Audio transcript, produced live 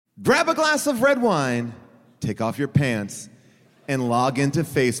Grab a glass of red wine, take off your pants, and log into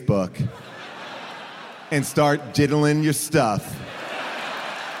Facebook and start diddling your stuff.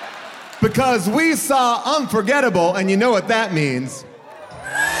 Because we saw Unforgettable, and you know what that means.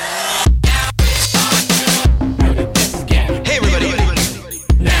 Hey everybody,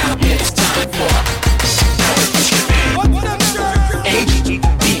 now it's time for What's up, sir?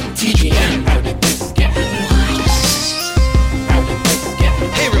 HGTGM.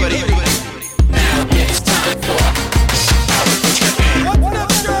 Hey everybody, now it's time for What's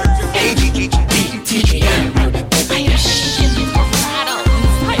up, sir? HGTGM.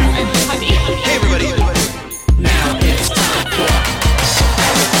 Hey everybody, now it's time for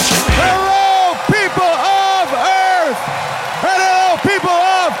Hello, people of Earth! And hello, people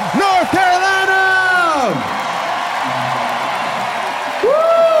of North Carolina!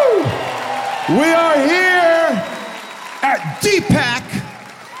 Woo! We are here at DPAC,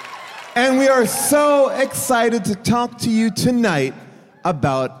 and we are so excited to talk to you tonight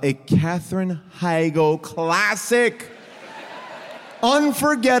about a Katherine Heigl classic.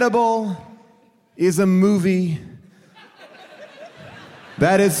 Unforgettable is a movie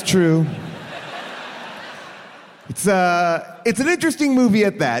that is true. It's an interesting movie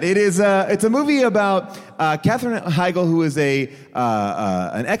at that. It's a movie about Katherine Heigl, who is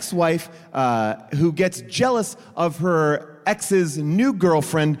an ex-wife who gets jealous of her ex's new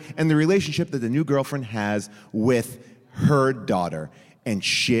girlfriend and the relationship that the new girlfriend has with her daughter. And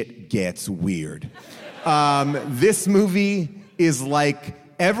shit gets weird. This movie is like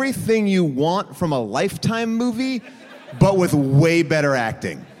everything you want from a Lifetime movie, but with way better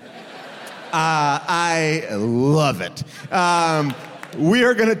acting. I love it. We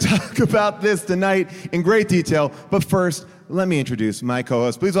are going to talk about this tonight in great detail, but first, let me introduce my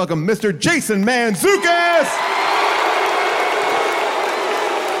co-host. Please welcome Mr. Jason Mantzoukas!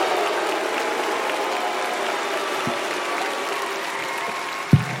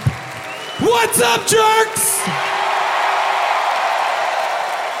 What's up, jerks?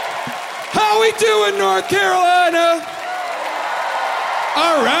 How we doing, North Carolina?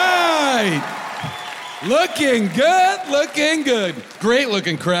 All right. Looking good. Great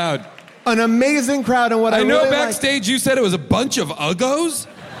looking crowd. An amazing crowd, and what I know really backstage you said it was a bunch of uggos.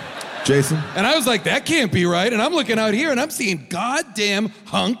 Jason? And I was like, that can't be right. And I'm looking out here and I'm seeing goddamn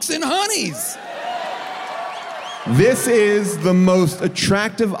hunks and honeys. This is the most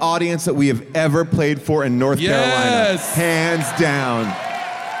attractive audience that we have ever played for in North Carolina. Hands down.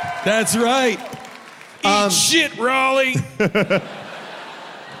 That's right. Eat shit, Raleigh.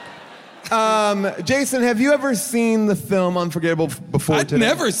 Jason, have you ever seen the film Unforgettable before I've today?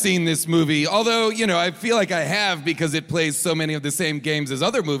 never seen this movie, although, I feel like I have because it plays so many of the same games as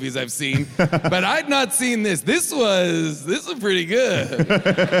other movies I've seen. But I'd not seen this. This was pretty good.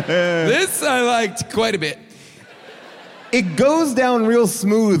 This I liked quite a bit. It goes down real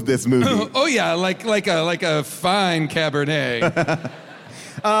smooth, this movie. Oh yeah, like a fine Cabernet.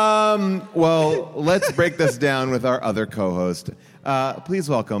 Well, let's break this down with our other co-host. Please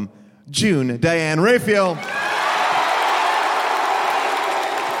welcome June Diane Raphael.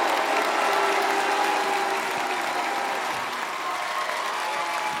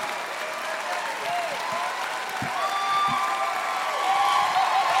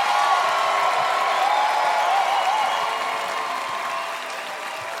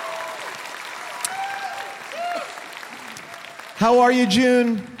 How are you,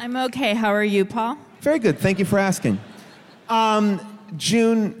 June? I'm okay. How are you, Paul? Very good. Thank you for asking.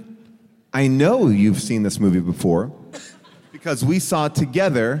 June, I know you've seen this movie before because we saw it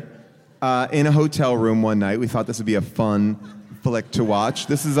together in a hotel room one night. We thought this would be a fun flick to watch.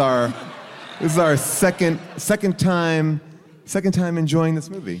 This is our second time enjoying this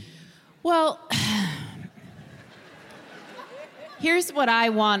movie. Well, here's what I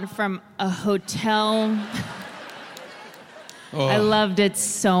want from a hotel. I loved it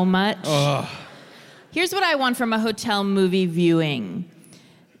so much. Here's what I want from a hotel movie viewing.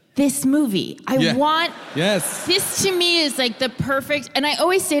 This movie. I want... Yes. This to me is like the perfect... And I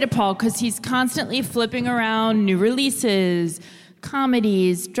always say to Paul, because he's constantly flipping around new releases,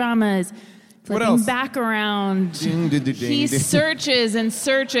 comedies, dramas, flipping back around. He searches and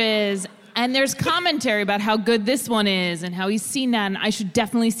searches, and there's commentary about how good this one is and how he's seen that, and I should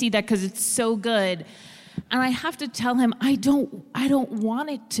definitely see that because it's so good. And I have to tell him, I don't want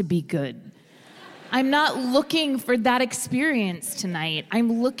it to be good. I'm not looking for that experience tonight.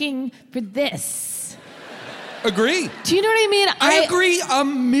 I'm looking for this. Agree. Do you know what I mean? I agree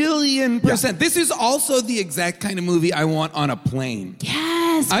 1,000,000%. Yeah. This is also the exact kind of movie I want on a plane.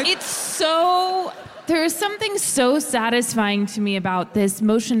 Yes. It's so there is something so satisfying to me about this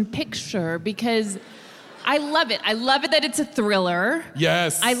motion picture because I love it. I love it that it's a thriller.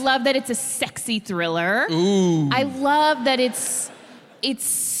 Yes. I love that it's a sexy thriller. Ooh. I love that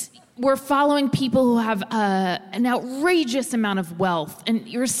we're following people who have an outrageous amount of wealth, an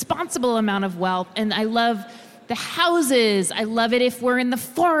irresponsible amount of wealth, and I love the houses. I love it if we're in the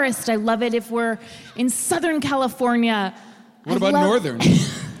forest. I love it if we're in Southern California. What about Northern?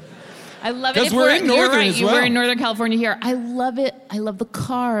 I love it if we're in Northern right, as well. We're in Northern California here. I love it. I love the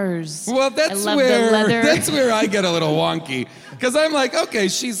cars. Well, I love the leather. that's where I get a little wonky. Because I'm like, okay,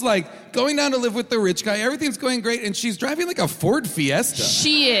 she's like going down to live with the rich guy. Everything's going great. And she's driving like a Ford Fiesta.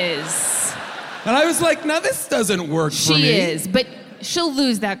 She is. And I was like, no, this doesn't work for me. She is. But she'll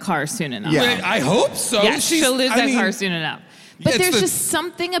lose that car soon enough. Yeah. I hope so. Yes, she'll lose that car soon enough. But there's just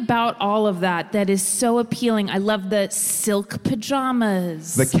something about all of that is so appealing. I love the silk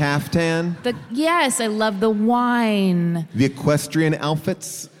pajamas. The caftan. Yes, I love the wine. The equestrian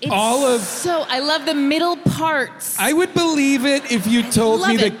outfits. I love the middle parts. I would believe it if you told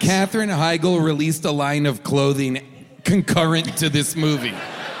me that it. Katherine Heigl released a line of clothing concurrent to this movie.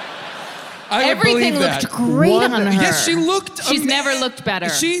 I would Everything believe looked that. great on her. Yes, she looked. She's never looked better.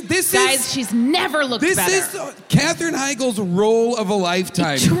 She's never looked better. This is Katherine Heigl's role of a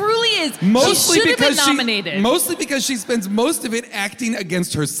lifetime. It truly is. Mostly she should have been because nominated. Mostly because she spends most of it acting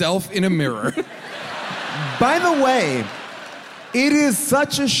against herself in a mirror. By the way, it is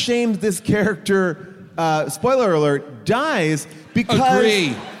such a shame this character, spoiler alert, dies because...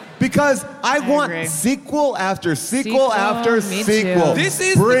 Agree. Because I want agree. sequel after sequel after me sequel.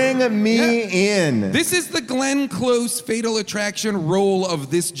 too. Bring me in. This is the Glenn Close Fatal Attraction role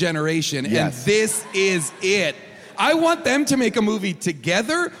of this generation, Yes. and this is it. I want them to make a movie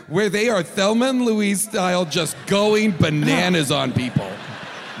together where they are Thelma and Louise style, just going bananas on people.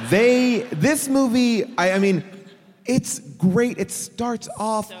 This movie, I mean, it's great. It starts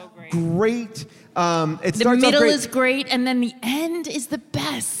off So great. great. The middle is great, and then the end is the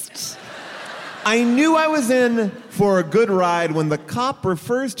best. I knew I was in for a good ride when the cop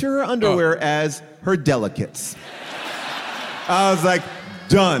refers to her underwear as her delicates. I was like,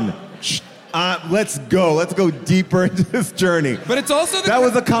 done. Let's go. Let's go deeper into this journey. But it's also that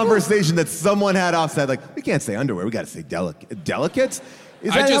was a conversation that someone had offset. Like, we can't say underwear. We got to say delicates.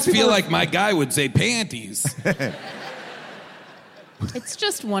 I just feel like my guy would say panties. It's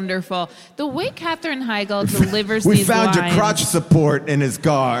just wonderful. The way Katherine Heigl delivers we these found lines. your crotch support in his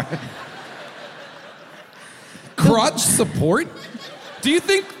car. Crotch support? Do you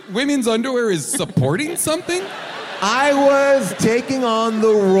think women's underwear is supporting something? I was taking on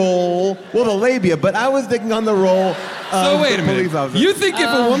the role, well, the labia, but I was taking on the role So wait a the police minute. officer. You think if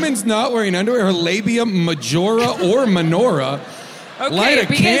a woman's not wearing underwear, her labia majora or minora, light a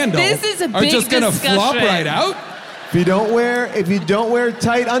because candle, this is a are big just gonna flop discussion. right out? If you don't wear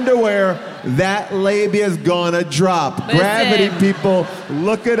tight underwear, that labia's gonna drop. Listen. Gravity, people,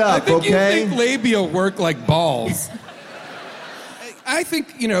 look it I up, think okay? you think labia work like balls. I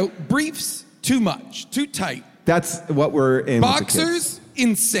think, briefs, too much, too tight. That's what we're in. With the kids. Boxers,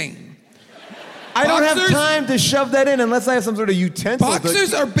 insane. I don't have boxers- time to shove that in unless I have some sort of utensil.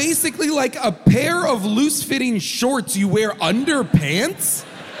 Boxers are basically like a pair of loose-fitting shorts you wear under pants.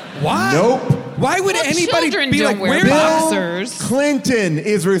 Why? Nope. Why would Well, anybody children be don't like, wear where? Bill boxers. Clinton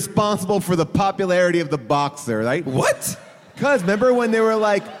is responsible for the popularity of the boxer, right? What? Because remember when they were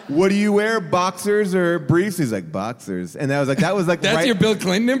like, what do you wear, boxers or briefs? He's like, boxers. And that was like That's right. your Bill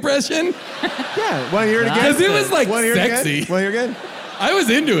Clinton impression? Yeah, want to hear it again? Because it was like Wanna hear it again? sexy. Want to hear it again? I was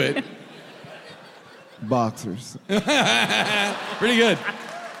into it. Boxers. Pretty good.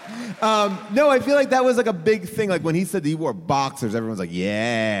 No, I feel like that was like a big thing. Like when he said that he wore boxers, everyone's like,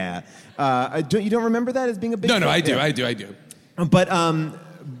 yeah. You don't remember that as being a big thing? No, I do. Yeah.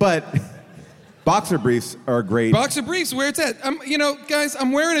 But boxer briefs are great. Boxer briefs, where it's at. Guys,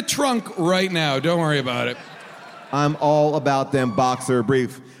 I'm wearing a trunk right now. Don't worry about it. I'm all about them boxer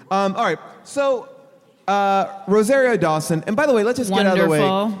brief. All right, so Rosario Dawson, and by the way, let's just get out of the way.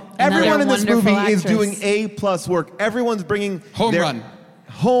 Wonderful. Everyone in this Another movie wonderful is doing actress. A+ work. Everyone's bringing Home their run.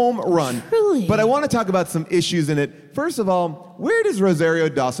 Home run. Truly. But I want to talk about some issues in it. First of all, where does Rosario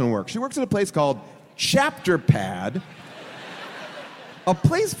Dawson work? She works at a place called Chapter Pad, a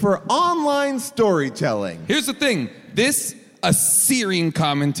place for online storytelling. Here's the thing. This a searing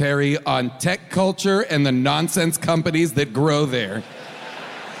commentary on tech culture and the nonsense companies that grow there.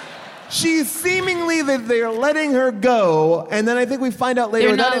 She's seemingly that they're letting her go, and then I think we find out later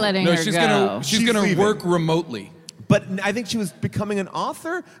They're that not letting No, her she's go. gonna She's gonna leaving. work remotely. But I think she was becoming an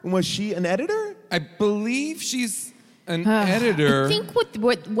author. And was she an editor? I believe she's an editor. I think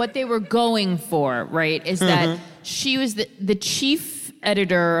what they were going for, right, is that she was the chief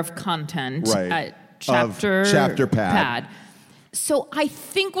editor of content at Chapter Pad. So I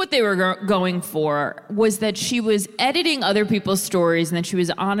think what they were going for was that she was editing other people's stories and that she was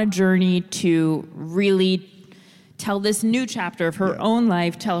on a journey to really tell this new chapter of her own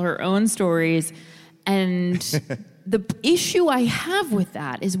life, tell her own stories. And the issue I have with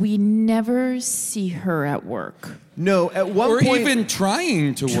that is we never see her at work. No, at one point... Or even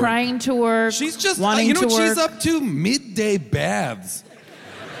trying to work. Trying to work. She's just, wanting to what work. she's up to? Midday baths.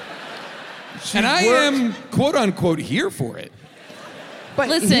 And I am, quote unquote, here for it. But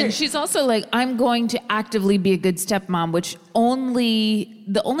listen, she's also like, I'm going to actively be a good stepmom, which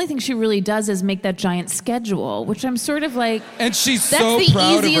the only thing she really does is make that giant schedule, which I'm sort of like... And she's so proud of herself.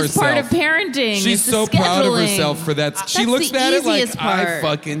 That's the easiest part of parenting. She's so proud of herself for that. She looks at it like, I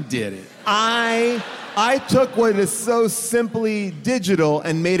fucking did it. I took what is so simply digital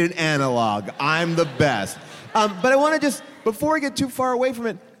and made it analog. I'm the best. But I want to just, before we get too far away from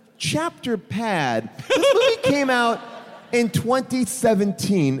it, Chapter Pad, this movie came out in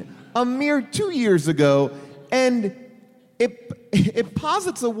 2017, a mere 2 years ago, and it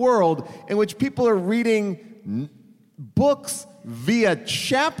posits a world in which people are reading books via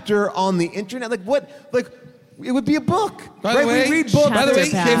chapter on the internet. It would be a book. By the way, we read books. By the way,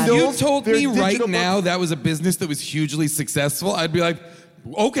 if you told me right digital now books. that was a business that was hugely successful, I'd be like,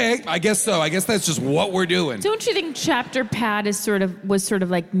 okay, I guess so. I guess that's just what we're doing. Don't you think Chapter Pad was sort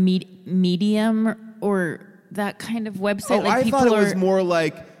of like Medium or that kind of website? I thought it was more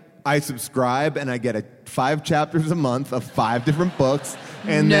like I subscribe and I get 5 chapters a month of 5 different books.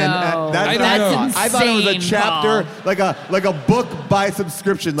 And then that's what I thought. I thought it was a chapter, like a book by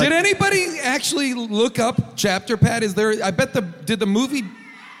subscription. Did anybody actually look up Chapter Pad? Did the movie...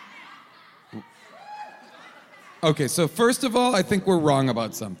 Okay, so first of all, I think we're wrong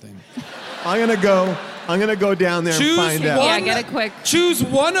about something. I'm gonna go down there and find out. Yeah, get it quick. Choose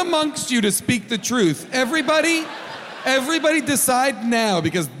one amongst you to speak the truth. Everybody decide now,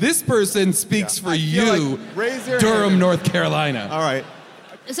 because this person speaks for you, raise your Durham, hand. North Carolina. All right.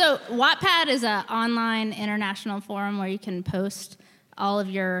 So Wattpad is an online international forum where you can post all of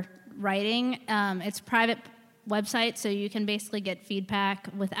your writing. It's a private website, so you can basically get feedback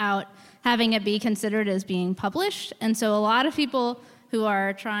without having it be considered as being published. And so a lot of people who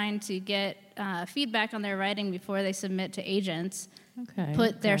are trying to get feedback on their writing before they submit to agents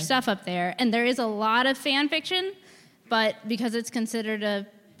put their stuff up there. And there is a lot of fan fiction, but because it's considered a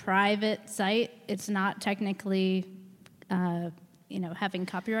private site, it's not technically having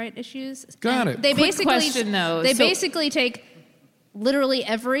copyright issues. Got it. They Quick basically question, though. They basically take literally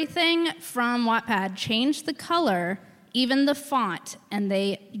everything from Wattpad, change the color, even the font, and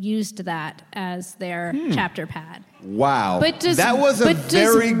they used that as their chapter pad. Wow. That was a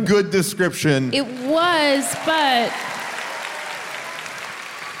very good description. It was, but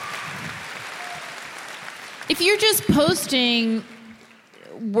if you're just posting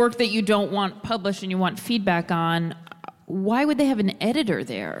work that you don't want published and you want feedback on, why would they have an editor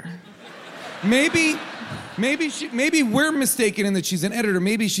there? Maybe we're mistaken in that she's an editor.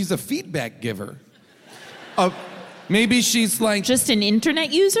 Maybe she's a feedback giver. Maybe she's like... Just an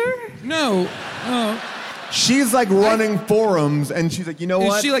internet user? No. She's like running forums, and she's like, you know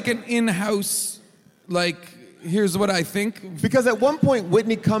what? Is she like an in-house, here's what I think? Because at one point,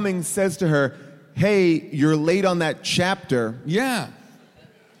 Whitney Cummings says to her, hey, you're late on that chapter. Yeah.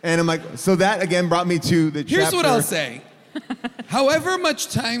 And I'm like, so that again brought me to the chapter. Here's what I'll say. However much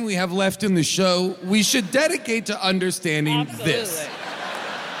time we have left in the show, we should dedicate to understanding this.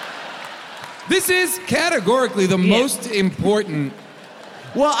 This is categorically the most important.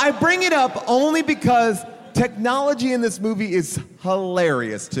 Well, I bring it up only because technology in this movie is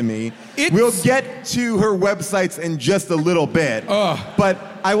hilarious to me. We'll get to her websites in just a little bit. But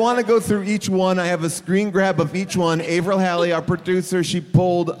I want to go through each one. I have a screen grab of each one. Avril Halley, our producer, she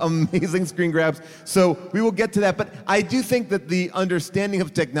pulled amazing screen grabs. So we will get to that. But I do think that the understanding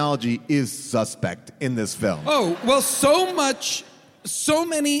of technology is suspect in this film. Oh, well, so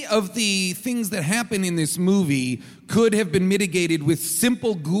many of the things that happen in this movie could have been mitigated with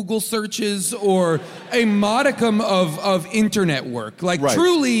simple Google searches or a modicum of internet work.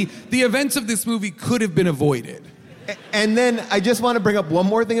 Truly, the events of this movie could have been avoided. And then I just want to bring up one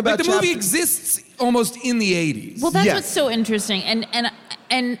more thing about the movie exists almost in the 80s. Well, that's what's so interesting.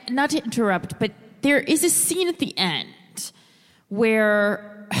 And not to interrupt, but there is a scene at the end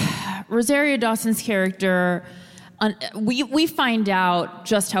where Rosario Dawson's character... we find out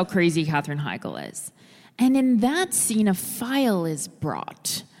just how crazy Katherine Heigl is. And in that scene, a file is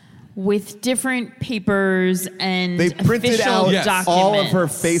brought with different papers and They printed official out documents. all of her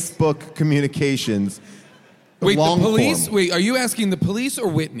Facebook communications. Wait, the long police? form. Wait, are you asking the police or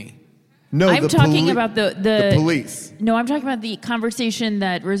Whitney? No, I'm the talking about the police. No, I'm talking about the conversation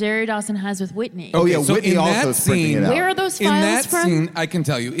that Rosario Dawson has with Whitney. Oh, yeah, so Whitney in also that is printing scene- it out. Where are those In files that from? scene, I can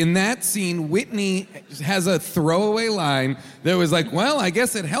tell you, in that scene, Whitney has a throwaway line that was like, well, I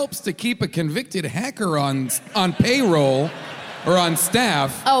guess it helps to keep a convicted hacker on payroll or on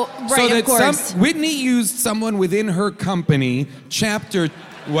staff. Oh, right, so of that course. Whitney used someone within her company, chapter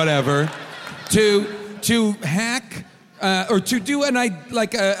whatever, to hack or to do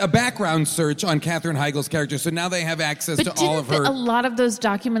a background search on Katherine Heigl's character. So now they have access But to all of didn't her. a lot of those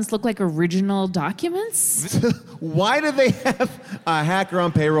documents look like original documents? Why do they have a hacker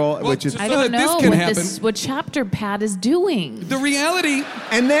on payroll, which is... so I that don't this know can what happen. what Chapter Pad is doing. The reality.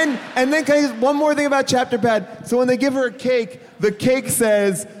 And then can I just, one more thing about Chapter Pad. So when they give her a cake, the cake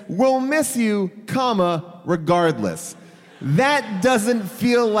says, "We'll miss you, comma, regardless." That doesn't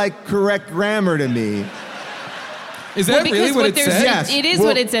feel like correct grammar to me. Is that Well, really what it they're says? saying- Yes. It is Well-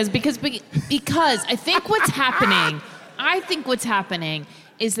 what it says because I think what's happening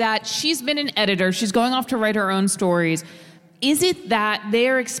is that she's been an editor. She's going off to write her own stories. Is it that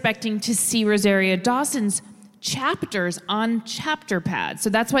they're expecting to see Rosario Dawson's chapters on Chapter Pad? So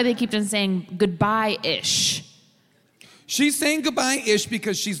that's why they keep on saying goodbye-ish. She's saying goodbye-ish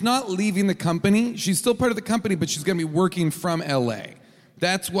because she's not leaving the company. She's still part of the company, but she's going to be working from LA.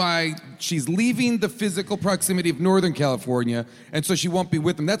 That's why she's leaving the physical proximity of Northern California, and so she won't be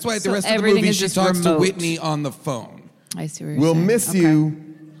with them. That's why at the So rest of the everything movie is she just talks to remote. Whitney on the phone. I see what you're We'll saying. miss Okay. you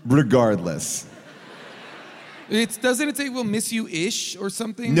regardless. Doesn't it say we'll miss you-ish or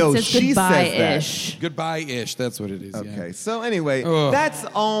something? No, It says she says that. goodbye-ish. Goodbye-ish, that's what it is. Okay, Yeah. so anyway, Ugh. that's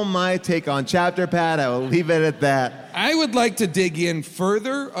all my take on Chapter Pad. I will leave it at that. I would like to dig in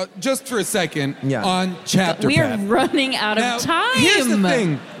further, just for a second, Yeah. on Chapter We are Pad. running out Now, of time. here's the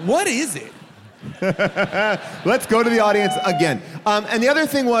thing. What is it? Let's go to the audience again. And the other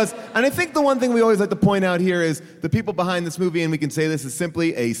thing was, and I think the one thing we always like to point out here is the people behind this movie, and we can say this is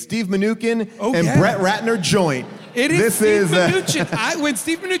simply a Steve Mnuchin and yes. Brett Ratner joint. It is This Steve is, Mnuchin. When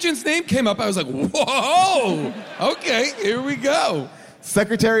Steve Mnuchin's name came up, I was like, whoa, okay, here we go.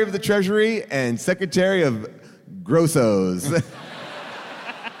 Secretary of the Treasury and Secretary of Grossos.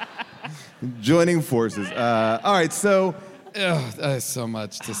 Joining forces. All right, so... Ugh, there's so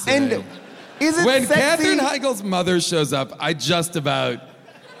much to say. And is it when sexy? Katherine Heigl's mother shows up, I just about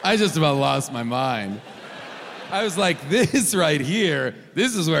lost my mind. I was like, this right here,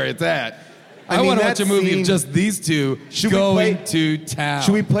 this is where it's at. I mean, want to that watch a movie scene- of just these two Should we going play- to town.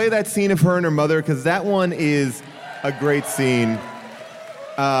 Should we play that scene of her and her mother? Because that one is a great scene.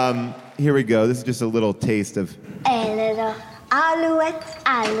 Here we go. This is just a little taste of... Elle alouette,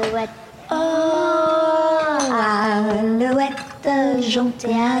 alouette. Oh, alouette,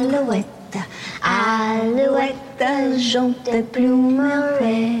 jonte alouette. Alouette, jonte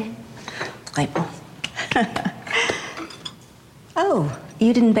plumeret. Right. Oh,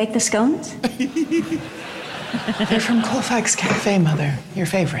 you didn't bake the scones? They're from Colfax Cafe, Mother. Your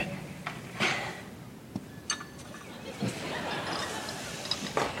favorite.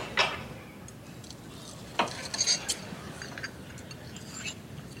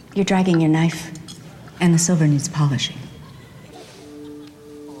 You're dragging your knife, and the silver needs polishing.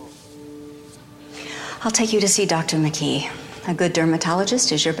 I'll take you to see Dr. McKee. A good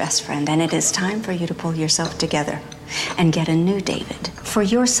dermatologist is your best friend, and it is time for you to pull yourself together and get a new David, for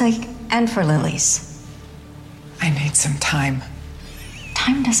your sake and for Lily's. I need some time.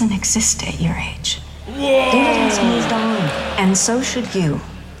 Time doesn't exist at your age. David has moved on, and so should you.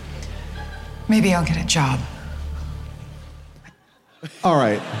 Maybe I'll get a job. All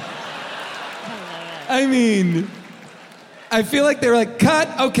right. I mean, I feel like they were like, cut,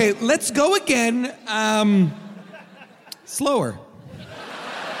 okay, let's go again. Slower.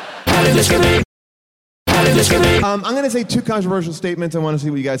 I'm going to say two controversial statements. I want to see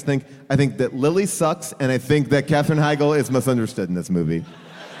what you guys think. I think that Lily sucks, and I think that Katherine Heigl is misunderstood in this movie.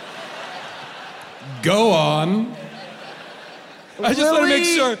 Go on. I just want to make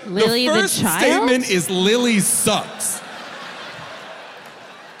sure Lily the the first child? statement is Lily sucks.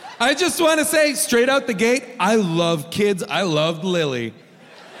 I just want to say straight out the gate, I love kids. I loved Lily.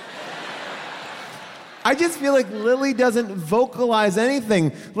 I just feel like Lily doesn't vocalize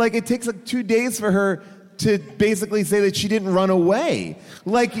anything. Like, it takes like 2 days for her to basically say that she didn't run away.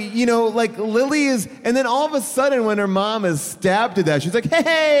 Like, you know, like Lily is, and then all of a sudden when her mom is stabbed to death, she's like,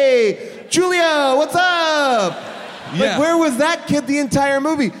 hey, Julia, what's up? Yeah. Like, where was that kid the entire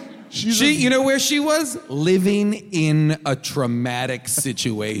movie? You know where she was? Living in a traumatic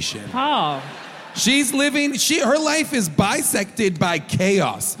situation. Paul. She's living, her life is bisected by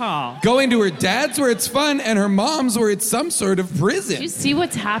chaos. Paul. Going to her dad's where it's fun and her mom's where it's some sort of prison. Do you see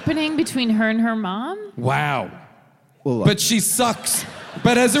what's happening between her and her mom? Wow. Well, But she sucks.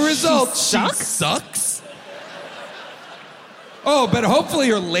 But as a result, She sucks? she sucks? Oh, but hopefully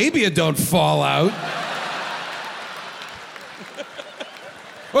her labia don't fall out.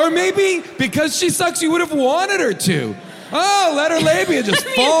 Or maybe because she sucks, you would have wanted her to. Oh, let her labia just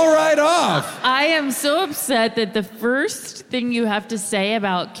fall right off. I am so upset that the first thing you have to say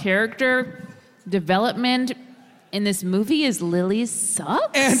about character development in this movie is Lily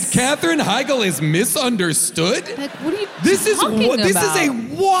sucks. And Katherine Heigl is misunderstood? Like, what are you This is talking a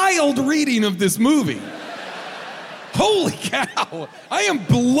about? wild reading of this movie. Holy cow. I am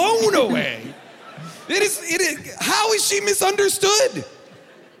blown away. It is, how is she misunderstood?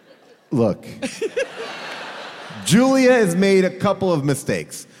 Look, Julia has made a couple of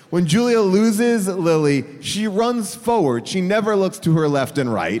mistakes. When Julia loses Lily, she runs forward. She never looks to her left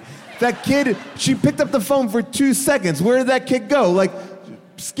and right. That kid, she picked up the phone for 2 seconds. Where did that kid go? Like,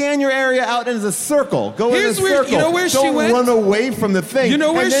 scan your area out as a circle. Go Here's in a where- circle. you know where she Don't went? run away from the thing. You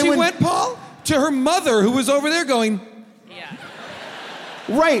know where And then she when- went, Paul? To her mother, who was over there going,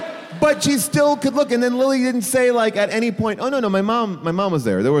 Right, but she still could look. And then Lily didn't say, like, at any point, oh, no, my mom was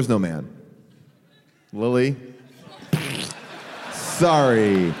there. There was no man. Lily,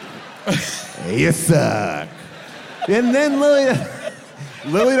 sorry. You suck. And then Lily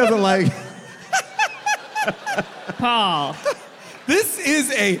doesn't like... Paul. this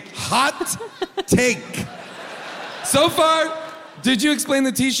is a hot take. So far, did you explain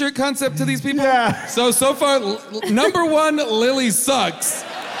the t-shirt concept to these people? Yeah. So far, number one, Lily sucks,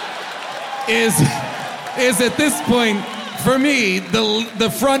 is at this point, for me,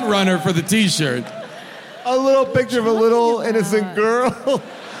 the front runner for the t-shirt. A little picture of a little innocent girl.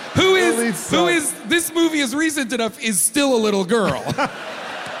 Who Lily is, sucks. this movie is recent enough, is still a little girl.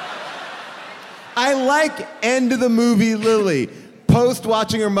 I like end of the movie Lily. Post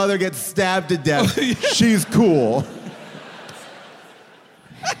watching her mother get stabbed to death. Oh, yeah. She's cool.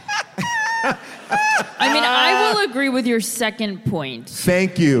 I mean, I will agree with your second point.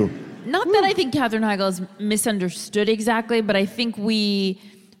 Thank you. Not that I think Katherine Heigl is misunderstood exactly, but I think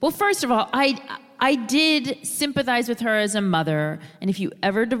well, first of all, I did sympathize with her as a mother, and if you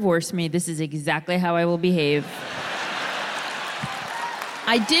ever divorce me, this is exactly how I will behave.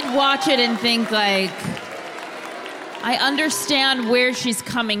 I did watch it and think, like, I understand where she's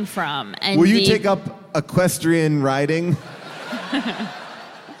coming from. And Will you take up equestrian riding?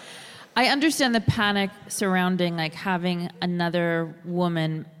 I understand the panic surrounding, like, having another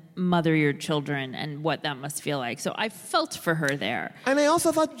woman mother your children and what that must feel like. So I felt for her there. And I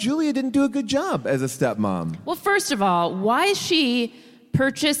also thought Julia didn't do a good job as a stepmom. Well, first of all, why she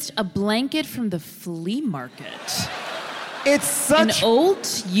purchased a blanket from the flea market? It's such... An old,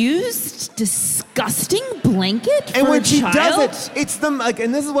 used, disgusting blanket And for when a she child? does it, it's the like,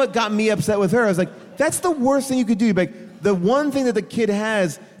 and this is what got me upset with her. I was like, that's the worst thing you could do. Like, the one thing that the kid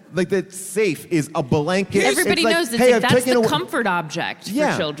has, like, that's safe is a blanket. Everybody like, knows it's hey, like, I've that's taken the away- comfort object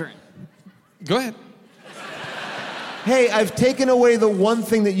Yeah. for children. Go ahead. Hey, I've taken away the one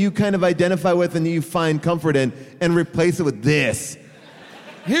thing that you kind of identify with and you find comfort in and replace it with this.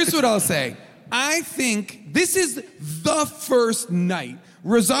 Here's what I'll say. I think this is the first night.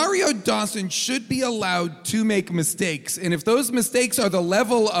 Rosario Dawson should be allowed to make mistakes. And if those mistakes are the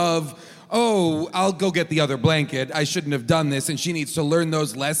level of, oh, I'll go get the other blanket, I shouldn't have done this, and she needs to learn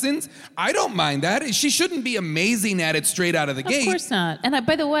those lessons, I don't mind that. She shouldn't be amazing at it straight out of the gate. Of course not. And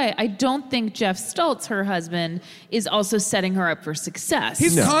by the way, I don't think Jeff Stoltz, her husband, is also setting her up for success.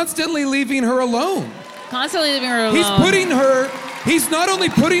 He's constantly leaving her alone. Constantly leaving her alone. He's not only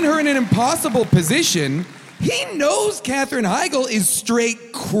putting her in an impossible position, he knows Katherine Heigl is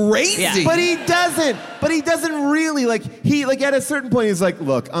straight crazy. Yeah. But he doesn't really, like, at a certain point, he's like,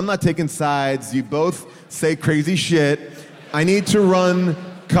 look, I'm not taking sides. You both say crazy shit. I need to run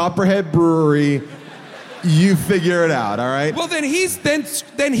Copperhead Brewery. You figure it out, all right? Well, then he's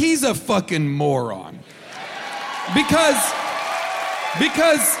a fucking moron. Because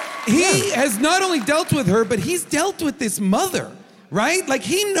he has not only dealt with her, but he's dealt with this mother, right? Like,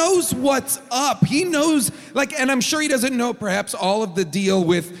 he knows what's up. He knows, like, and I'm sure he doesn't know perhaps all of the deal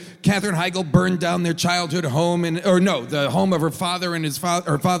with Katherine Heigl burned down their childhood home, the home of her father and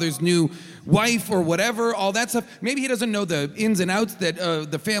her father's new wife or whatever, all that stuff. Maybe he doesn't know the ins and outs that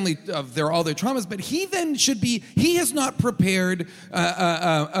the family of all their traumas, but he then he has not prepared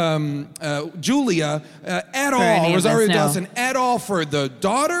Julia at all, Rosario Dawson, at all for the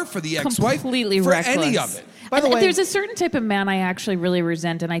daughter, for the ex-wife, Completely for reckless. any of it. By the way, there's a certain type of man I actually really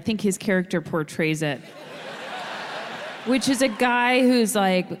resent, and I think his character portrays it, which is a guy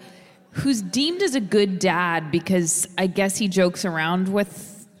who's deemed as a good dad because I guess he jokes around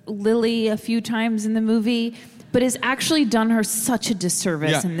with Lily a few times in the movie, but has actually done her such a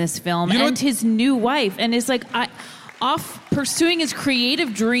disservice in this film, and his new wife, and is off pursuing his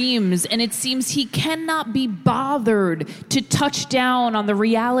creative dreams, and it seems he cannot be bothered to touch down on the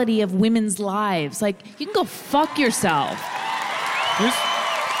reality of women's lives. Like, you can go fuck yourself.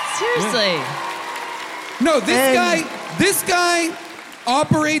 Seriously. No, this guy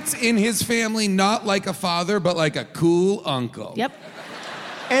operates in his family not like a father, but like a cool uncle. Yep.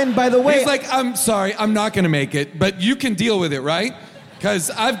 And by the way, he's like, I'm sorry, I'm not going to make it, but you can deal with it, right?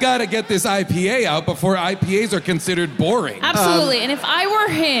 Because I've got to get this IPA out before IPAs are considered boring. Absolutely. And if I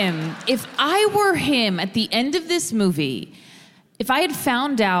were him at the end of this movie, if I had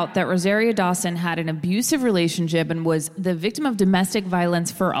found out that Rosario Dawson had an abusive relationship and was the victim of domestic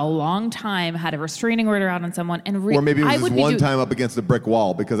violence for a long time, had a restraining order out on someone, and or maybe it was just one time up against a brick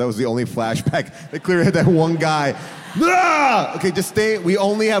wall, because that was the only flashback. They clearly had that one guy. Ah! Okay, just stay. We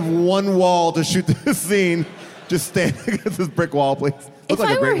only have one wall to shoot this scene. Just stand against this brick wall, please. If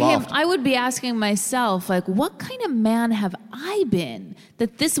I were him, I would be asking myself, what kind of man have I been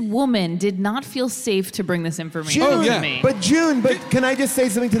that this woman did not feel safe to bring this information to me? But can I just say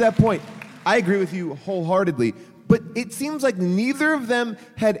something to that point? I agree with you wholeheartedly, but it seems like neither of them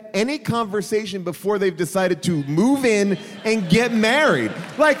had any conversation before they've decided to move in and get married.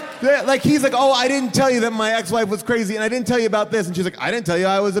 Like he's like, oh, I didn't tell you that my ex-wife was crazy, and I didn't tell you about this, and she's like, I didn't tell you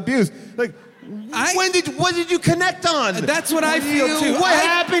I was abused. Like, what did you connect on? That's what I feel too. What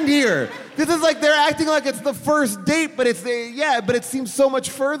happened here? This is like they're acting like it's the first date, but but it seems so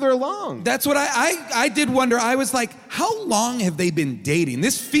much further along. That's what I did wonder. I was like, how long have they been dating?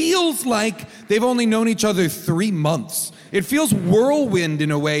 This feels like they've only known each other 3 months. It feels whirlwind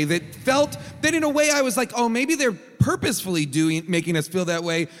in a way that in a way I was like, oh, maybe they're purposefully making us feel that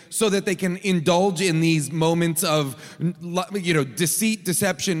way so that they can indulge in these moments of, deceit,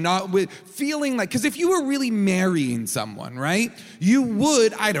 deception, feeling like, because if you were really marrying someone, right, you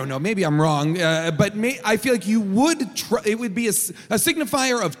would, I don't know, maybe I'm wrong, but I feel like you would, it would be a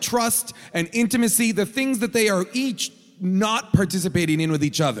signifier of trust and intimacy, the things that they are each not participating in with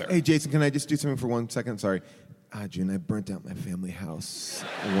each other. Hey, Jason, can I just do something for 1 second? Sorry. June, I burnt out my family house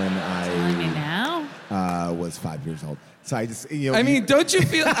when I was 5 years old. So I just, don't you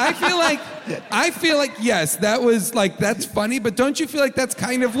feel? I feel like yes, that was like that's funny, but don't you feel like that's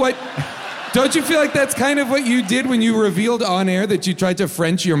kind of what? Don't you feel like that's kind of what you did when you revealed on air that you tried to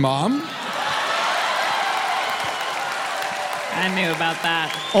French your mom? I knew about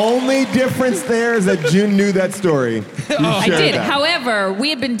that. Only difference there is that June knew that story. I did. That. However,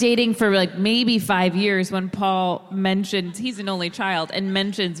 we had been dating for maybe 5 years when Paul mentioned he's an only child and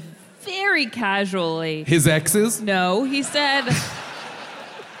mentions very casually his exes. No, he said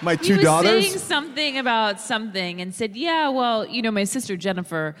my 2 daughters. He was saying something about something and said, "Yeah, well, my sister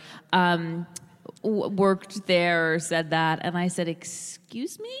Jennifer worked there," or said that, and I said,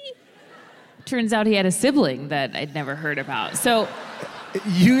 "Excuse me." Turns out he had a sibling that I'd never heard about. So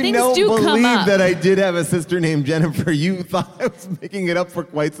believe that I did have a sister named Jennifer. You thought I was making it up for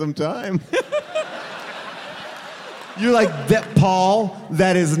quite some time. You're like, that, Paul,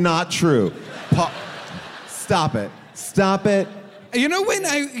 that is not true. Paul, stop it. Stop it. You know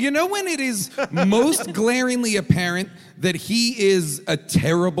when it is most glaringly apparent that he is a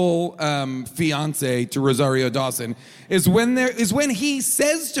terrible fiance to Rosario Dawson is when he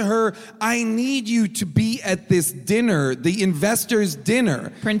says to her, "I need you to be at this dinner, the investors'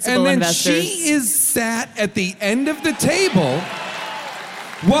 dinner." Principal investors. And then she is sat at the end of the table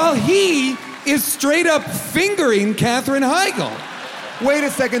while he is straight up fingering Katherine Heigl. Wait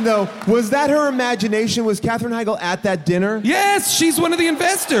a second, though. Was that her imagination? Was Katherine Heigl at that dinner? Yes, she's one of the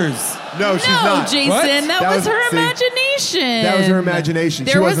investors. No, she's not. No, Jason, what? that was her imagination. That was her imagination.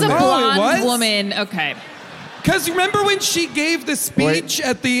 There was a blonde was? woman. Okay. Because remember when she gave the speech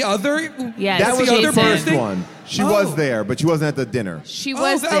at the other... Yes, that was Jason. the first one. She was there, but she wasn't at the dinner. She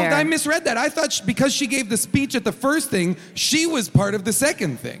was there. I misread that. I thought because she gave the speech at the first thing, she was part of the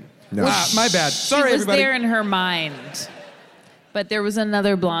second thing. No. My bad. Sorry, she was everybody. there in her mind. But there was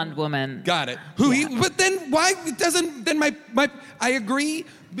another blonde woman. Got it. But then why doesn't, then my I agree,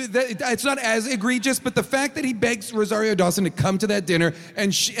 that it's not as egregious, but the fact that he begs Rosario Dawson to come to that dinner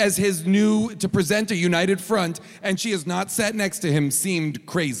and to present a united front, and she has not sat next to him seemed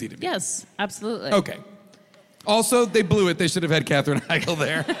crazy to me. Yes, absolutely. Okay. Also, they blew it. They should have had Katherine Heigl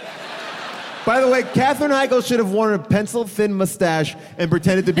there. By the way, Katherine Heigl should have worn a pencil-thin mustache and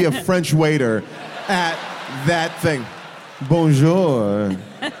pretended to be a French waiter at that thing. Bonjour.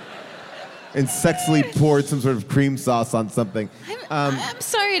 And sexily poured some sort of cream sauce on something. I'm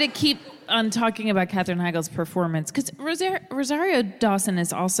sorry to keep on talking about Katherine Heigl's performance, because Rosario Dawson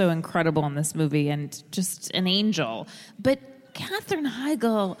is also incredible in this movie and just an angel. But Katherine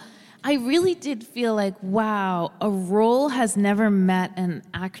Heigl, I really did feel like, wow, a role has never met an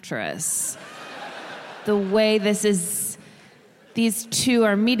actress. The way these two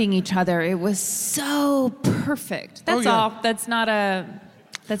are meeting each other, it was so perfect. That's all. That's all I have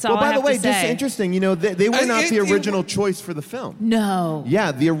to say. Well, by the way, just interesting, they were not the original choice for the film. No.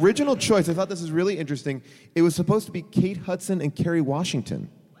 Yeah, the original choice, I thought this was really interesting. It was supposed to be Kate Hudson and Kerry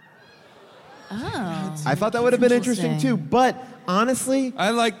Washington. Oh. I thought that would have been interesting too, but honestly, I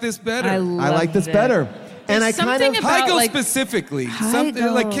like this better. I like this better. And I kind of Heigl specifically.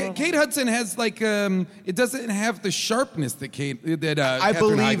 Something like Kate Hudson has it doesn't have the sharpness that I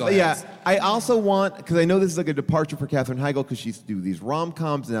Katherine believe, Heigl has. I also want, because I know this is like a departure for Katherine Heigl, because she used to do these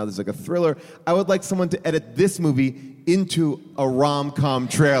rom-coms, and now there's like a thriller. I would like someone to edit this movie into a rom-com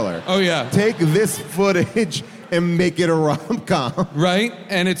trailer. Oh, yeah. Take this footage and make it a rom-com. Right?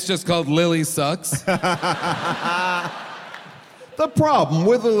 And it's just called Lily Sucks. The problem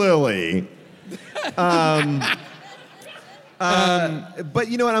with Lily. But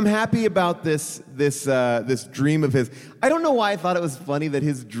you know what? I'm happy about this dream of his. I don't know why I thought it was funny that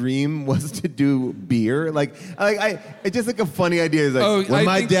his dream was to do beer. It's just like a funny idea. It's like, when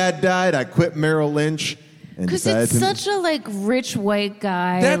my dad died, I quit Merrill Lynch. Because it's such a rich white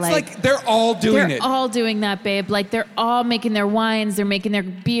guy. That's they're all doing it. They're all doing that, babe. They're all making their wines, they're making their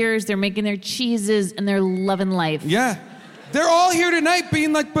beers, they're making their cheeses, and they're loving life. Yeah. They're all here tonight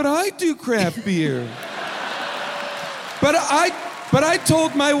being like, but I do craft beer. But I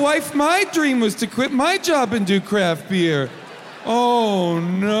told my wife my dream was to quit my job and do craft beer. Oh,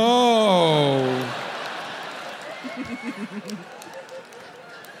 no.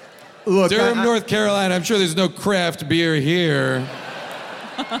 Look, Durham, North Carolina, I'm sure there's no craft beer here.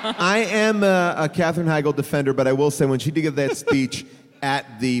 I am a Katherine Heigl defender, but I will say when she did give that speech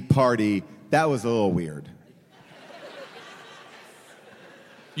at the party, that was a little weird.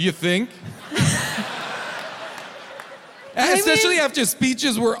 You think? Especially after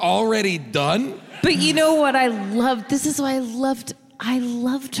speeches were already done. But you know what I loved? This is why I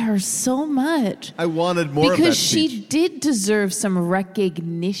loved her so much. I wanted more of that because speech. she did deserve some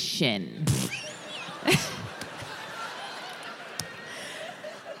recognition.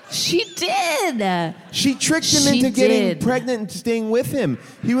 She did. She tricked him into getting pregnant and staying with him.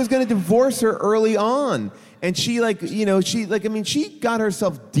 He was going to divorce her early on. And she got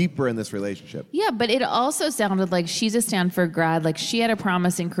herself deeper in this relationship. Yeah, but it also sounded like she's a Stanford grad. She had a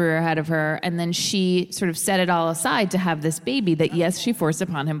promising career ahead of her, and then she sort of set it all aside to have this baby that, yes, she forced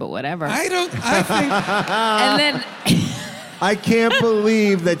upon him, but whatever. I think... And then... I can't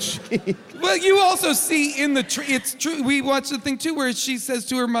believe that she... Well, you also see in it's true, we watched the thing too where she says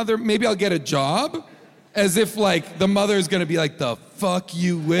to her mother, maybe I'll get a job, as if the mother's gonna be like, the fuck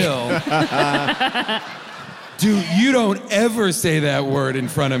you will. Dude, you don't ever say that word in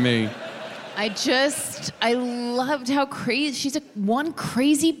front of me. I loved how crazy, she's one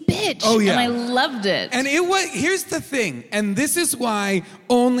crazy bitch. Oh, yeah. And I loved it. And here's the thing, and this is why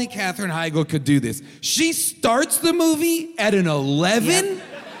only Katherine Heigl could do this. She starts the movie at an 11,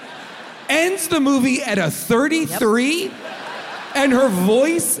 ends the movie at a 33, and her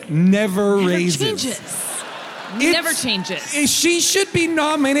voice never raises. Changes. Never changes. She should be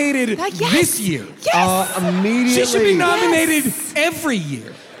nominated this year. Yes. Immediately. She should be nominated every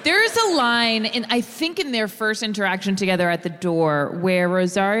year. There's a line, in their first interaction together at the door, where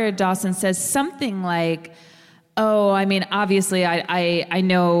Rosario Dawson says something like, oh, I mean, obviously, I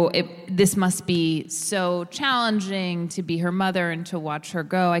know this must be so challenging to be her mother and to watch her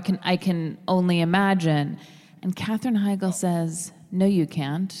go. I can only imagine. And Katherine Heigl says, no, you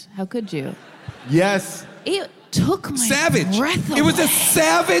can't. How could you? Yes. It took my breath away. It was a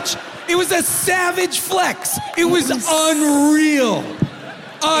savage flex. It was unreal.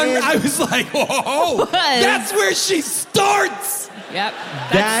 I was like, whoa, that's where she starts. Yep.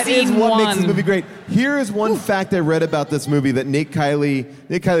 That is what makes this movie great. Here is one fact I read about this movie that Nate Kiley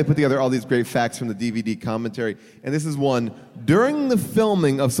put together all these great facts from the DVD commentary. And this is one. During the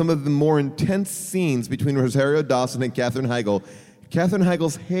filming of some of the more intense scenes between Rosario Dawson and Katherine Heigl, Katherine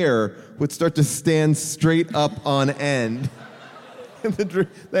Heigl's hair would start to stand straight up on end. And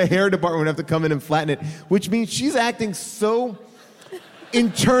the hair department would have to come in and flatten it, which means she's acting so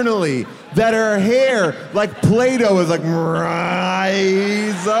internally that her hair, like Play-Doh, is like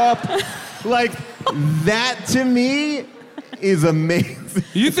rise up. Like that to me is amazing.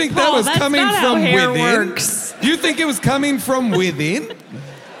 You think that was coming from within? Works. You think it was coming from within?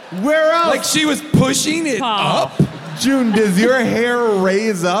 Where else? Like she was pushing it up? June, does your hair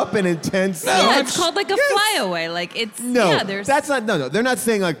raise up in intense? No, Yeah, it's called like a flyaway. Like it's that's not. No. They're not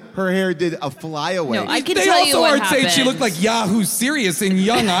saying like her hair did a flyaway. No, I can They tell also you what aren't saying she happened. looked like Yahoo Serious in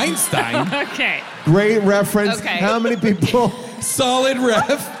Young Einstein. Okay. Great reference. Okay. How many people? Solid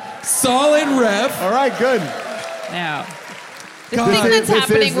ref. Solid ref. All right, good. Now, the God. thing that's This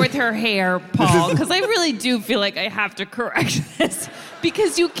happening is- with her hair, Paul, because I really do feel like I have to correct this,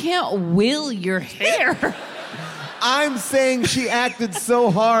 because you can't will your hair. I'm saying she acted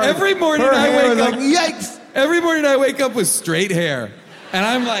so hard. Every morning her I hair wake was up. like, yikes. Every morning I wake up with straight hair. And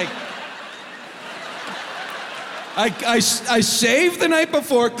I'm like, I shave the night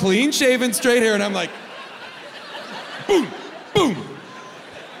before, clean shaven, straight hair, and I'm like, boom, boom.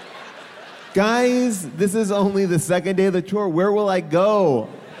 Guys, this is only the second day of the tour. Where will I go?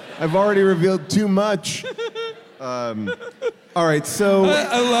 I've already revealed too much. All right, so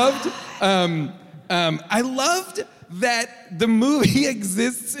I loved that the movie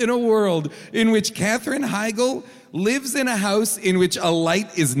exists in a world in which Katherine Heigl lives in a house in which a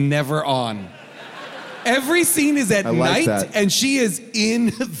light is never on. Every scene is at like night, that. and she is in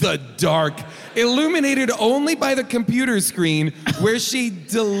the dark, illuminated only by the computer screen, where she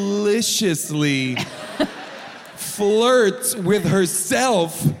deliciously flirts with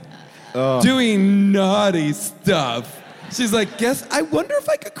herself, doing naughty stuff. She's like, I wonder if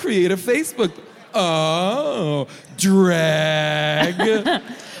I could create a Facebook. Oh, drag.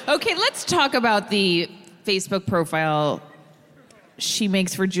 Okay, let's talk about the Facebook profile she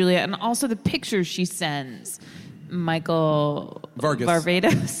makes for Julia and also the pictures she sends. Michael Vargas.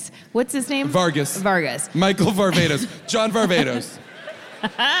 Varvatos. What's his name? Vargas. Michael Varvatos. John Varvatos.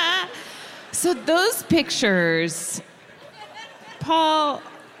 So those pictures, Paul.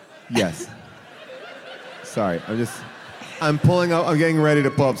 yes. Sorry, I'm getting ready to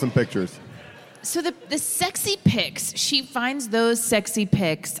pull up some pictures. So the sexy pics, she finds those sexy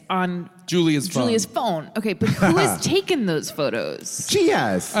pics on Julia's phone. Okay, but who has taken those photos? She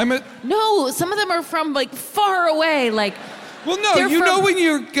has. No, some of them are from like far away. Like, Well, no, they're you know from- when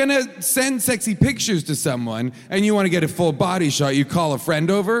you're gonna send sexy pictures to someone and you want to get a full body shot, you call a friend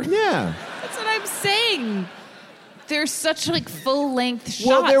over. Yeah. That's what I'm saying. They're such like full length shots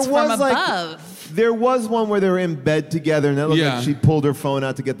Well, there was from above. There was one where they were in bed together, and that looked Yeah. like she pulled her phone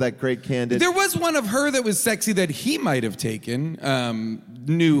out to get that great candid. There was one of her that was sexy that he might have taken,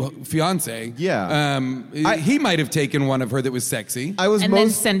 new fiance. Yeah. He might have taken one of her that was sexy. I was And then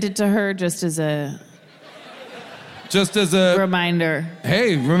most. sent it to her just as a Just as a, reminder.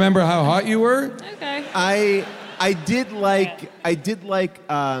 hey, remember how hot you were? Okay. I did like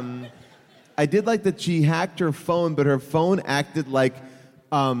that she hacked her phone, but her phone acted like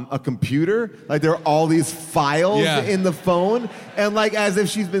a computer. Like there are all these files Yeah. in the phone, and like as if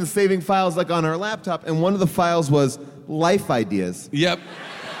she's been saving files like on her laptop. And one of the files was life ideas. Yep.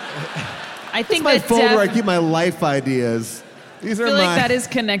 I think My that phone where I def- keep my life ideas. These I are feel my. like that is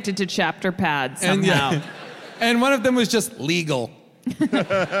connected to chapter pad And somehow. yeah. And one of them was just legal.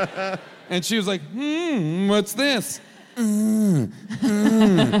 And she was like, what's this?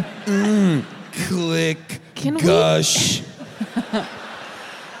 Click. Can we- gush.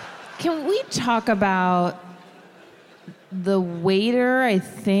 Can we talk about the waiter, I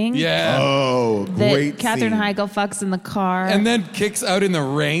think? Yeah. Oh, That great Katherine scene. Heigl fucks in the car. And then kicks out in the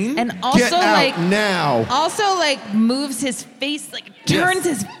rain. And also Get out like now. also like moves his face, like turns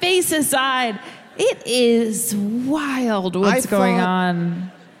his face aside. It is wild what's going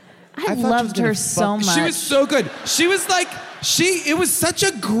on. I thought she was loved gonna her so fuck- much. She was so good. She was like, it was such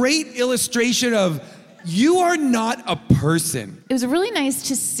a great illustration of you are not a person. It was really nice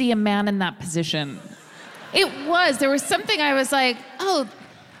to see a man in that position. It was. There was something I was like, oh,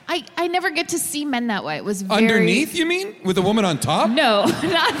 I never get to see men that way. It was very... Underneath, you mean? With a woman on top? No, not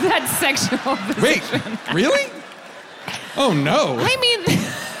that sexual Wait, position. really? Oh, no. I mean...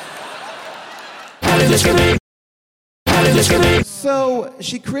 So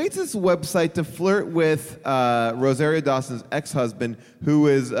she creates this website to flirt with Rosario Dawson's ex-husband, who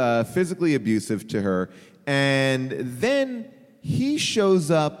is physically abusive to her. And then he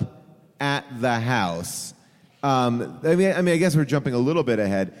shows up at the house. I guess we're jumping a little bit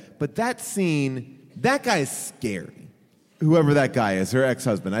ahead, but that scene, that guy is scary. Whoever that guy is, her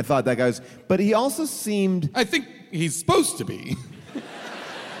ex-husband. I thought that guy was, but he also seemed. I think he's supposed to be.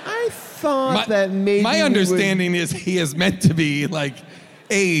 I thought that maybe. My understanding is he is meant to be like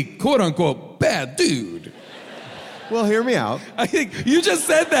a quote-unquote bad dude. Well, hear me out. I think you just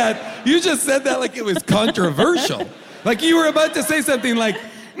said that. You just said that like it was controversial. Like you were about to say something like,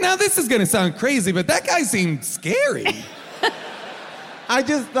 now this is going to sound crazy, but that guy seemed scary. I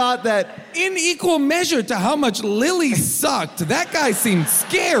just thought that in equal measure to how much Lily sucked, that guy seemed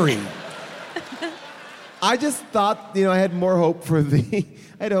scary. I just thought, I had more hope for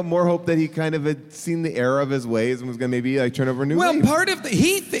I had more hope that he kind of had seen the error of his ways and was going to maybe turn over a new leaf. Part of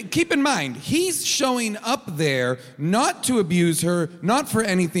keep in mind, he's showing up there not to abuse her, not for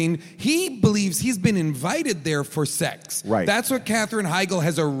anything. He believes he's been invited there for sex. Right. That's what Katherine Heigl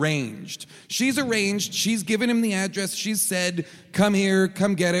has arranged. She's given him the address. She's said, come here,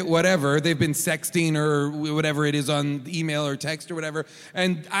 come get it, whatever. They've been sexting or whatever it is on email or text or whatever.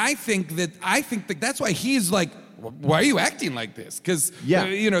 And I think that that's why he's like, why are you acting like this? Because,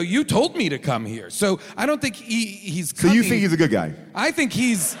 you told me to come here. So I don't think he's coming. So you think he's a good guy? I think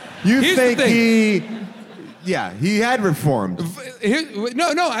he's... You think he had reformed?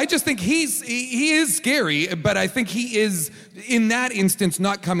 No, I just think he is scary, but I think he is, in that instance,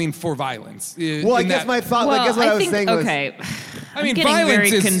 not coming for violence. Well, I guess my thought... Well, I guess what I was saying was... Okay. I mean,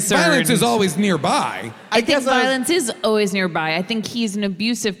 violence is always nearby. I think violence is always nearby. I think he's an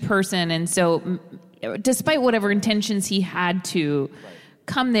abusive person, and so despite whatever intentions he had to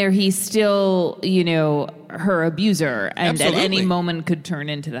come there, he's still, her abuser, and at any moment could turn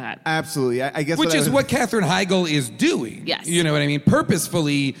into that. Absolutely. I guess which is what Katherine Heigl is doing. Yes. You know what I mean?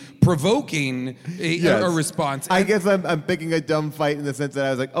 Purposefully provoking a response. I guess I'm picking a dumb fight in the sense that I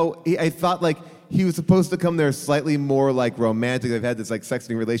was like, I thought like he was supposed to come there slightly more like romantic. They've had this like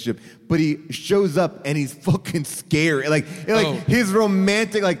sexting relationship, but he shows up and he's fucking scary. His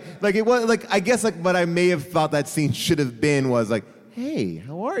romantic, like it was like, I guess like what I may have thought that scene should have been was like, hey,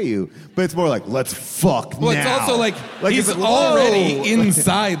 how are you? But it's more like, let's fuck now. It's also like he's already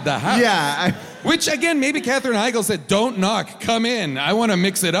inside the house. Yeah. Which again, maybe Katherine Heigl said, don't knock, come in. I want to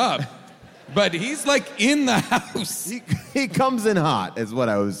mix it up. But he's like in the house. He comes in hot is what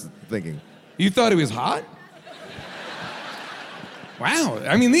I was thinking. You thought he was hot? Wow.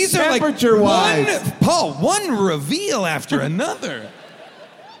 I mean, these are like one reveal after another.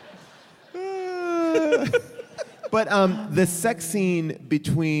 But the sex scene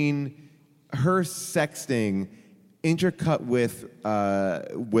between her sexting intercut with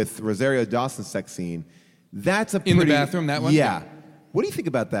Rosario Dawson's sex scene, that's a pretty... In the bathroom, that one? Yeah. What do you think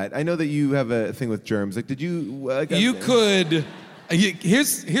about that? I know that you have a thing with germs. Like, did you... you could...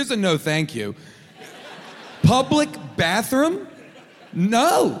 Here's a no thank you. Public bathroom?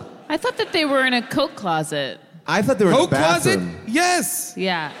 No. I thought that they were in a coat closet. I thought they were in a bathroom. Coat closet? Yes.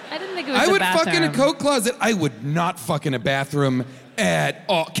 Yeah. I didn't think it was I a would bathroom. fuck in a coat closet. I would not fuck in a bathroom at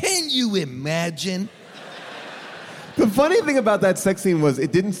all. Can you imagine? The funny thing about that sex scene was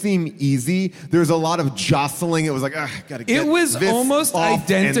it didn't seem easy. There was a lot of jostling. It was like, gotta get It was this almost off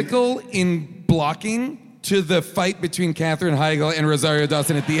identical in blocking to the fight between Katherine Heigl and Rosario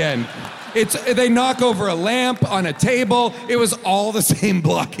Dawson at the end. They knock over a lamp on a table. It was all the same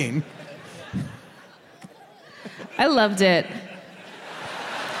blocking. I loved it.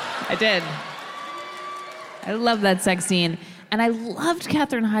 I did. I love that sex scene. And I loved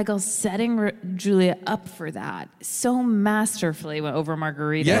Katherine Heigl setting Julia up for that so masterfully over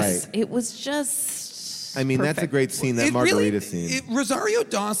Margarita. Yes. Right. It was just I mean, perfect. That's a great scene, that Margarita scene. Rosario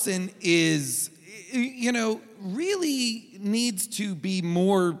Dawson is, really needs to be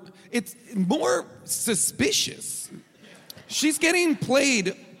more suspicious. She's getting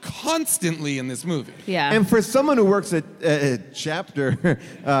played constantly in this movie. Yeah. And for someone who works at a chapter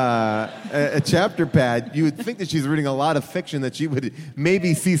pad, you would think that she's reading a lot of fiction, that she would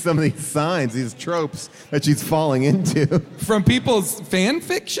maybe see some of these signs, these tropes that she's falling into. From people's fan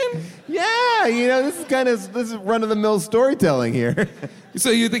fiction? Yeah, this is run-of-the-mill storytelling here. So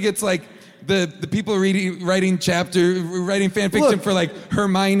you think it's like the people writing fan fiction for like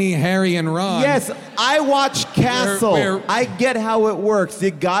Hermione, Harry, and Ron? Yes, I watch Castle. Where- I get how it works.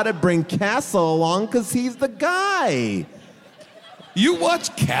 You gotta bring Castle along because he's the guy. You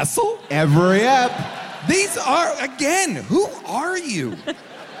watch Castle? Every ep. These are, again, who are you?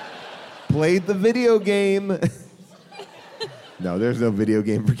 Played the video game. No, there's no video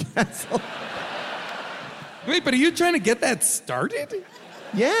game for Castle. Wait, but are you trying to get that started?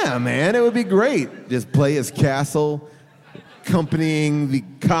 Yeah, man, it would be great. Just play as Castle, accompanying the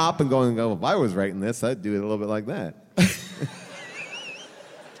cop and going, oh, if I was writing this, I'd do it a little bit like that.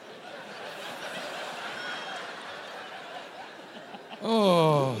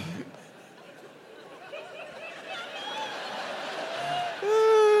 Oh.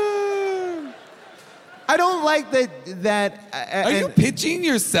 I don't like that. Are you pitching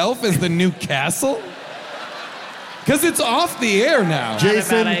yourself as the new Castle? Because it's off the air now.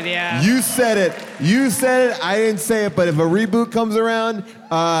 Jason, bad idea. you said it. I didn't say it, but if a reboot comes around,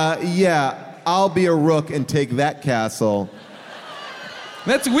 yeah, I'll be a rook and take that castle.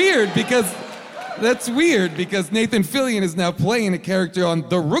 That's weird because Nathan Fillion is now playing a character on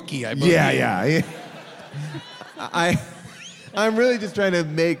The Rookie, I believe. Yeah. I'm really just trying to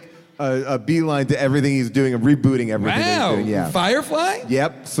make a beeline to everything he's doing and rebooting everything Wow. he's doing. Yeah. Firefly?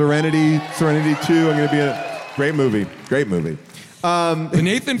 Yep. Serenity 2. I'm going to be in it. Great movie. The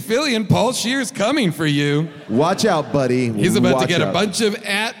Nathan Fillion, Paul Scheer's coming for you. Watch out, buddy. He's about Watch to get out. a bunch of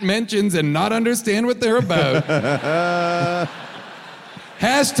mentions and not understand what they're about.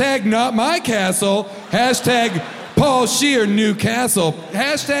 Hashtag not my castle. Hashtag Paul Scheer new castle.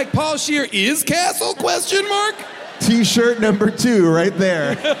 Hashtag Paul Scheer is castle, question mark? T-shirt number 2 right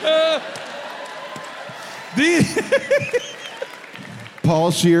there.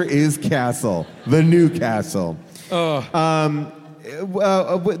 Paul Scheer is Castle, the new Castle. There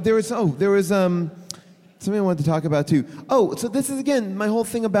was something I wanted to talk about too. Oh, so this is again my whole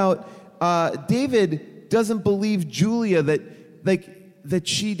thing about David doesn't believe Julia that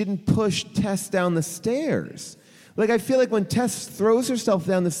she didn't push Tess down the stairs. Like, I feel like when Tess throws herself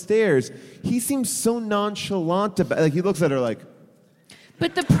down the stairs, he seems so nonchalant about it. Like, he looks at her like,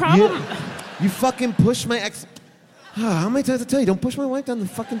 But the problem... you fucking pushed my ex... How many times I tell you, don't push my wife down the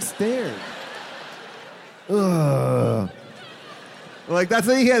fucking stairs. Ugh. Like, that's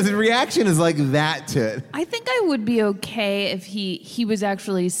what he has. His reaction is like that to it. I think I would be okay if he was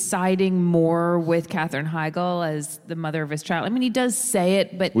actually siding more with Katherine Heigl as the mother of his child. I mean, he does say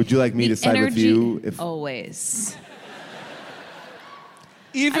it, but... Would you like me the to side with energy- you if... Always.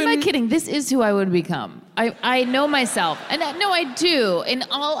 Even I'm not kidding. This is who I would become. I know myself. And I do. In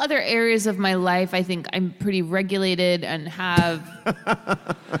all other areas of my life, I think I'm pretty regulated and have,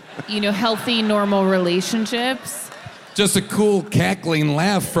 healthy, normal relationships. just a cool cackling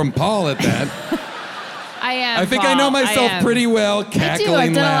laugh from Paul at that. I am. I think Paul. I know myself pretty well. Cackling I do.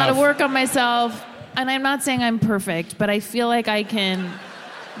 I've done laugh. a lot of work on myself, and I'm not saying I'm perfect, but I feel like I can,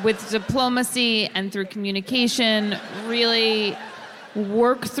 with diplomacy and through communication, really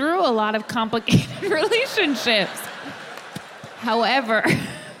work through a lot of complicated relationships. However,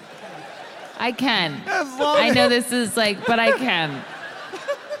 I can. I know this is but I can.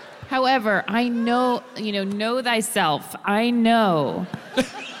 However, I know, know thyself. I know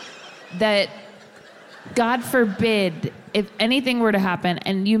that, God forbid, if anything were to happen,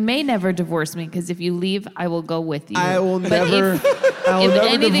 and you may never divorce me, because if you leave, I will go with you. I will But never, if I will never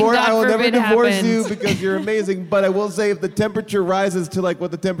anything, divorce. God I will never forbid, divorce happens, you because you're amazing. But I will say, if the temperature rises to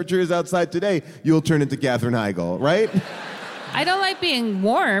what the temperature is outside today, you'll turn into Katherine Heigl, right? I don't like being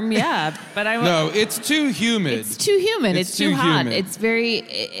warm, yeah, but I No, it's too humid. It's too humid. It's too hot. humid.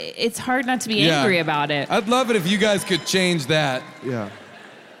 It's hard not to be angry about it. I'd love it if you guys could change that. Yeah.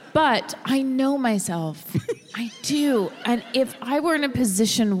 But I know myself. I do. And if I were in a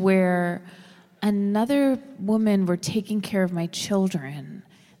position where another woman were taking care of my children,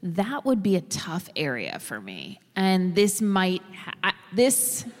 that would be a tough area for me. And this might...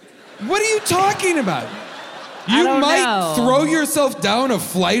 What are you talking about? You don't might know. throw yourself down a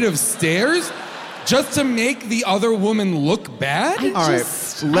flight of stairs just to make the other woman look bad? All right,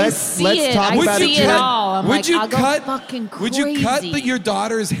 let's talk Would about you it. see it Jen. all. I'm Would you I'll cut? go fucking crazy. Would you cut your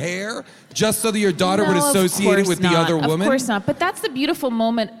daughter's hair just so that your daughter would No, of associate it course with not. the other woman? Of course not. But that's the beautiful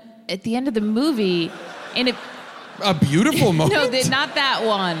moment at the end of the movie. A beautiful moment. No, not that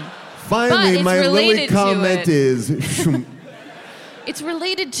one. Finally, it's my Lily related to comment it. is... It's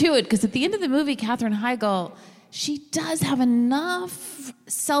related to it because at the end of the movie, Katherine Heigl, she does have enough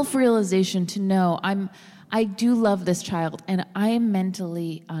self-realization to know I do love this child and I am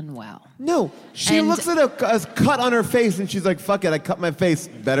mentally unwell. No, she And- looks at a cut on her face and she's like, fuck it, I cut my face,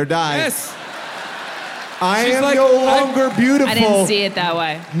 better die. Yes. I She's am like, no longer beautiful. I didn't see it that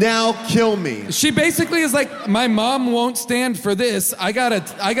way. Now kill me. She basically is like, my mom won't stand for this. I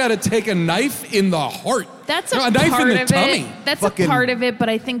gotta take a knife in the heart. That's No, a a knife part in the of tummy. it. That's Fucking- a part of it, but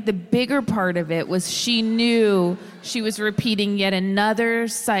I think the bigger part of it was she knew she was repeating yet another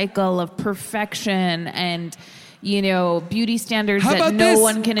cycle of perfection and, beauty standards How that about no this?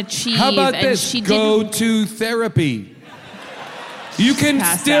 one can achieve. How about and this? She Go didn't to therapy. You can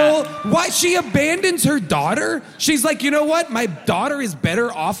Past still... that. Why? She abandons her daughter? She's like, you know what? My daughter is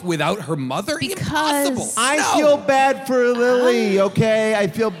better off without her mother? Because- Impossible. I No. feel bad for Lily, okay? I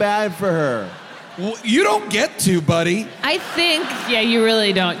feel bad for her. Well, you don't get to, buddy. I think, you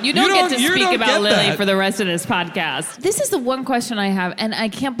really don't. You don't get to you speak don't about get Lily that. for the rest of this podcast. This is the one question I have, and I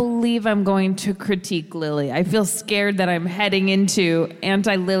can't believe I'm going to critique Lily. I feel scared that I'm heading into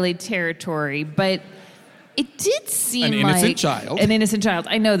anti-Lily territory, but it did seem An innocent child. An innocent child.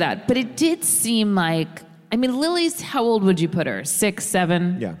 I know that. But it did seem like, Lily's, how old would you put her? 6,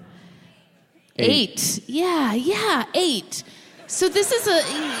 7? Yeah. 8. Yeah, 8. So this is Well,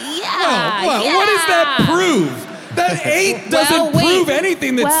 what does that prove? That 8 doesn't prove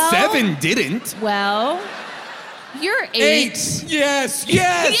anything that 7 didn't. Well, you're 8. Yes, she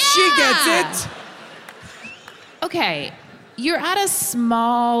gets it. Okay, you're at a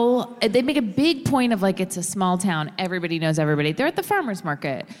small, they make a big point of it's a small town. Everybody knows everybody. They're at the farmer's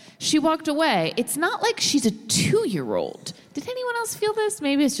market. She walked away. It's not like she's a 2-year-old. Did anyone else feel this?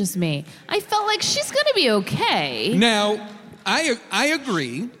 Maybe it's just me. I felt like she's going to be okay. Now, I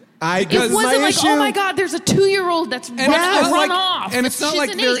agree. It wasn't like, oh my God, there's a 2-year-old that's run off. And it's not She's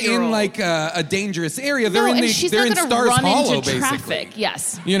like an they're 8-year-old. in a dangerous area. They're No, in and she's they're not in gonna Stars run Hollow, into basically. traffic.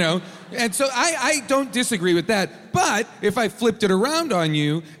 Yes. And so I don't disagree with that. But if I flipped it around on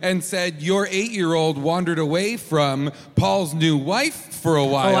you and said your 8-year-old wandered away from Paul's new wife for a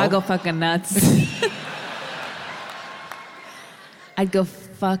while. Oh, I go fucking nuts. I'd go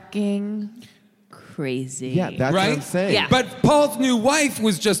fucking crazy. Yeah, that's what I'm saying. Yeah. But Paul's new wife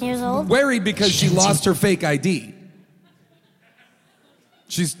was just Years old? worried because she lost her fake ID.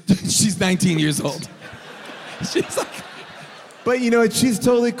 She's 19 years old. She's like... But she's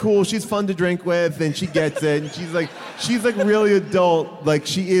totally cool. She's fun to drink with, and she gets it. And she's like really adult. Like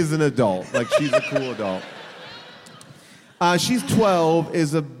she is an adult. Like she's a cool adult. She's 12,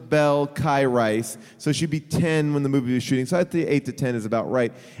 Isabel Kai Rice. So she'd be 10 when the movie was shooting. So I think 8 to 10 is about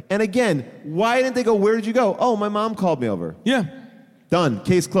right. And again, why didn't they go, where did you go? Oh, my mom called me over. Yeah. Done.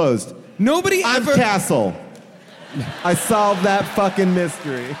 Case closed. Nobody I'm ever... Castle. I solved that fucking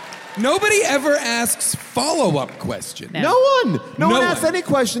mystery. Nobody ever asks follow-up questions. No one. No one asks any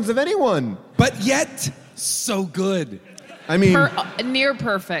questions of anyone. But yet, so good. I mean... near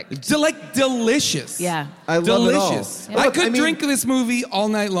perfect. Delicious. Yeah. I love it all. Delicious. Yeah. I Look, could drink this movie all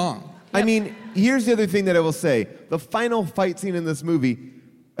night long. I mean, here's the other thing that I will say. The final fight scene in this movie,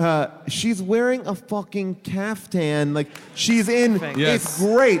 she's wearing a fucking caftan. Like, she's in... Yes. It's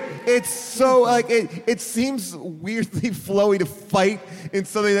great. It's so, it seems weirdly flowy to fight in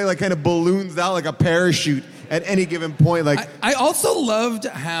something that, kind of balloons out like a parachute at any given point. I also loved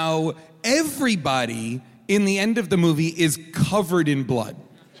how everybody in the end of the movie is covered in blood.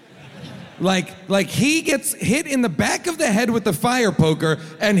 Like he gets hit in the back of the head with the fire poker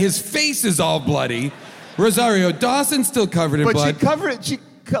and his face is all bloody. Rosario Dawson's still covered in blood. But she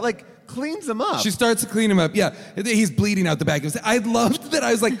cleans him up. She starts to clean him up. Yeah, he's bleeding out the back of his head. I loved that.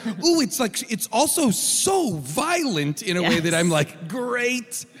 I was like, ooh, it's also so violent in a way that I'm like,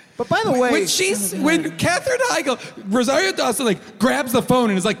 great. But by the way, when Katherine Heigl, Rosario Dawson grabs the phone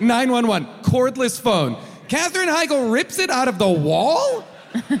and is like 911, cordless phone. Katherine Heigl rips it out of the wall.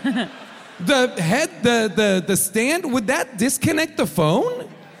 The stand, would that disconnect the phone?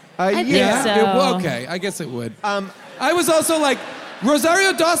 I think so. Okay, I guess it would. I was also like,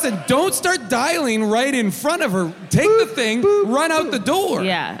 Rosario Dawson, don't start dialing right in front of her. Take the thing, run out the door.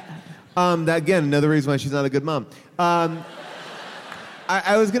 Yeah. That again, another reason why she's not a good mom.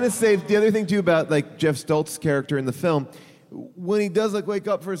 I was gonna say the other thing too about Jeff Stoltz's character in the film, when he does wake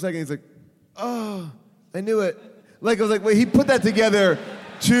up for a second, he's like, oh, I knew it. I was like, wait, he put that together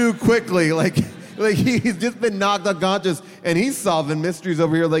too quickly. He's just been knocked unconscious and he's solving mysteries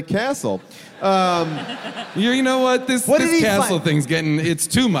over here like Castle. You know what? This Castle thing's it's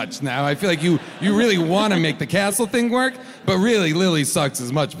too much now. I feel like you really want to make the Castle thing work, but really Lily Sucks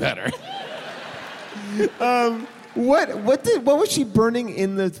is much better. What was she burning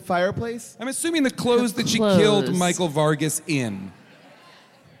in the fireplace? I'm assuming the clothes that she killed Michael Vargas in.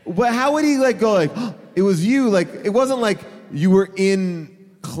 Well, how would he go oh, it was you? It wasn't like you were in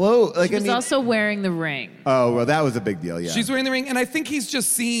clothes. She was also wearing the ring. Oh, well, that was a big deal, yeah. She's wearing the ring, and I think he's just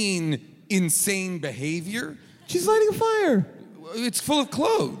seeing insane behavior. She's lighting a fire. It's full of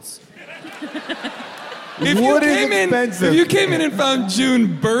clothes. If you came in and found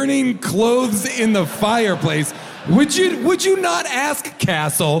June burning clothes in the fireplace, would you not ask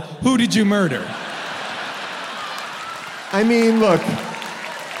Castle, who did you murder? I mean, look,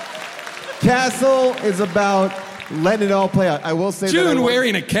 Castle is about letting it all play out. I will say June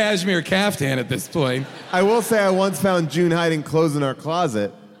wearing a cashmere caftan at this point. I will say I once found June hiding clothes in our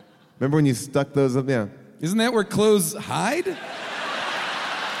closet. Remember when you stuck those up? Yeah. Isn't that where clothes hide?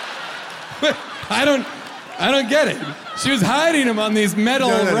 I don't get it. She was hiding them on these metal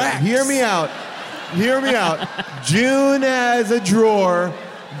racks. Hear me out. June has a drawer.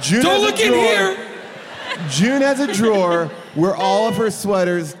 Don't look in here. June has a drawer where all of her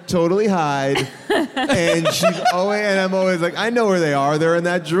sweaters totally hide, and I'm always like, I know where they are. They're in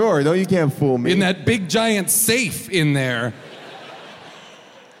that drawer. No, you can't fool me. In that big giant safe in there.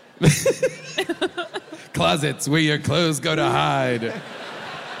 Closets where your clothes go to hide.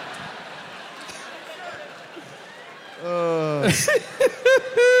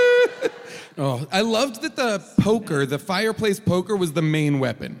 Oh, I loved that the fireplace poker was the main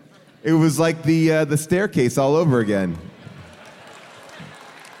weapon. It was like the staircase all over again.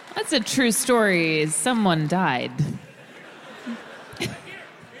 That's a true story. Someone died.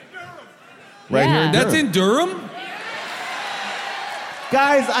 Right here in Durham. That's in Durham?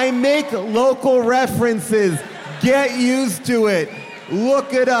 Guys, I make local references. Get used to it.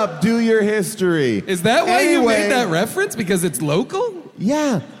 Look it up. Do your history. Is that why you made that reference? Because it's local?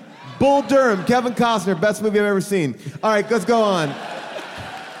 Yeah. Bull Durham, Kevin Costner, best movie I've ever seen. All right, let's go on.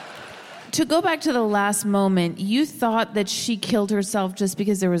 To go back to the last moment, you thought that she killed herself just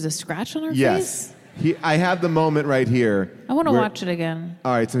because there was a scratch on her face? Yes. I have the moment right here. I want to watch it again.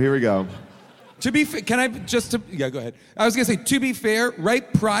 All right, so here we go. To be fair, go ahead. I was going to say, to be fair,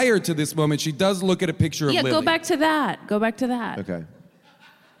 right prior to this moment, she does look at a picture of Lily. Go back to that. Okay. All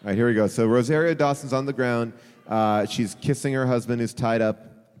right, here we go. So Rosario Dawson's on the ground. She's kissing her husband who's tied up,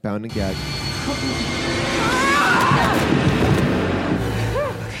 bound and gagged.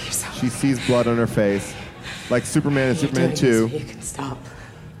 She sees blood on her face, like Superman and Superman 2. You can stop.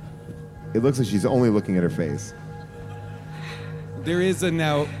 It looks like she's only looking at her face. There is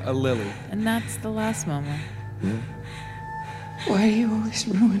now a Lily. And that's the last moment. Yeah. Why do you always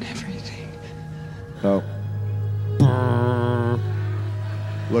ruin everything? Oh.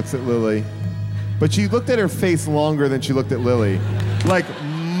 Looks at Lily. But she looked at her face longer than she looked at Lily. Like,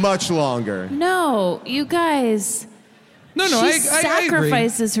 much longer. No, you guys. No, she I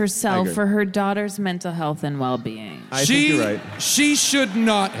sacrifices agree. herself for her daughter's mental health and well-being. I think you're right. She should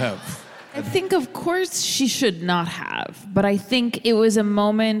not have. I think, of course, she should not have. But I think it was a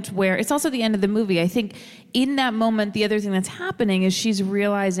moment where it's also the end of the movie. I think in that moment, the other thing that's happening is she's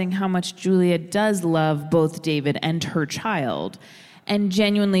realizing how much Julia does love both David and her child, and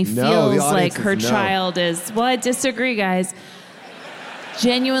genuinely feels like her child is. Well, I disagree, guys.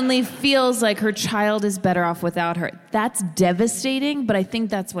 Genuinely feels like her child is better off without her. That's devastating, but I think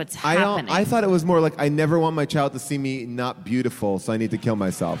that's what's happening. I thought it was more like, I never want my child to see me not beautiful, so I need to kill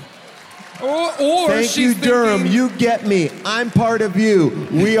myself. Or Thank you, Durham. You get me. I'm part of you.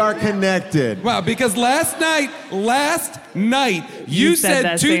 We are connected. Wow, because last night, you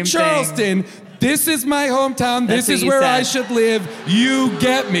said to Charleston, this is my hometown, this is where I should live, you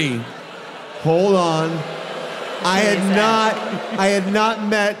get me. Hold on. I had not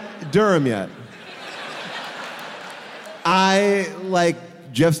met Durham yet. I,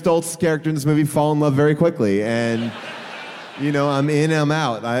 like Jeff Stoltz's character in this movie, fall in love very quickly, and I'm in, I'm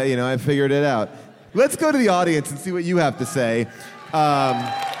out. I figured it out. Let's go to the audience and see what you have to say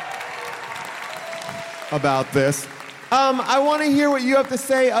about this. I want to hear what you have to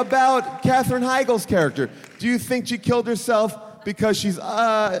say about Katherine Heigl's character. Do you think she killed herself because she's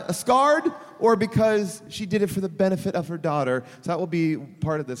scarred, or because she did it for the benefit of her daughter? So that will be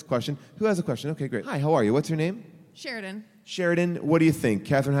part of this question. Who has a question? Okay, great. Hi, how are you? What's your name? Sheridan. Sheridan, what do you think?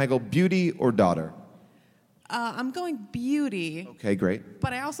 Katherine Heigl, beauty or daughter? I'm going beauty. Okay, great.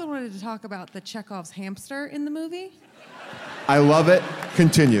 But I also wanted to talk about the Chekhov's hamster in the movie. I love it.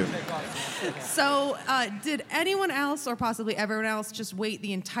 Continue. So, did anyone else, or possibly everyone else, just wait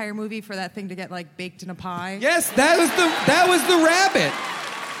the entire movie for that thing to get baked in a pie? Yes, that was the rabbit.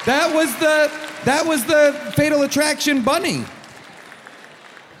 That was the Fatal Attraction bunny.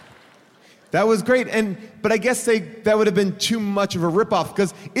 That was great, but I guess that would have been too much of a ripoff,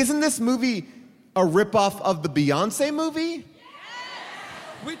 because isn't this movie a ripoff of the Beyonce movie?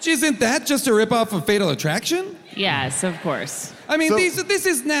 Which isn't that just a ripoff of Fatal Attraction? Yes, of course. I mean, this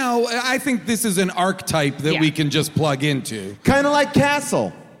is now, I think this is an archetype that we can just plug into. Kind of like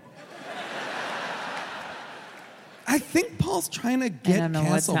Castle. I think Paul's trying to get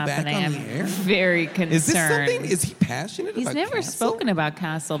Castle back on the air. I'm very concerned. Is this something? Is he passionate about Castle? He's never spoken about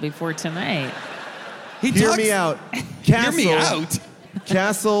Castle before tonight. Hear me out. Castle, Hear me out.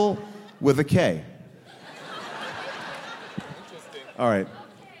 Castle with a K. All right.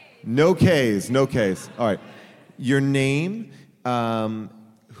 No Ks. All right. Your name,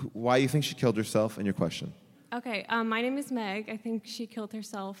 why you think she killed herself, and your question. Okay, my name is Meg. I think she killed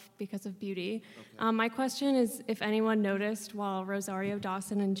herself because of beauty. My question is if anyone noticed while Rosario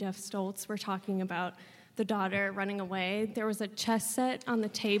Dawson and Jeff Stoltz were talking about the daughter running away, there was a chess set on the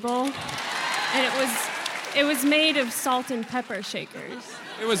table, and it was made of salt and pepper shakers.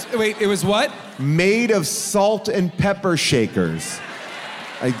 It was what? Made of salt and pepper shakers.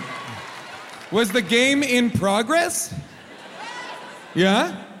 Was the game in progress?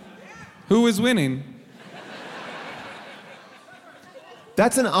 Yeah? Who was winning?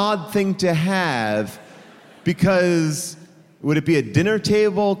 That's an odd thing to have because would it be a dinner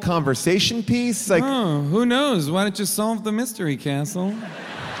table conversation piece? Like, who knows? Why don't you solve the mystery, Castle?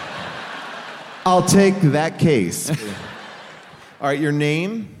 I'll take that case. All right, your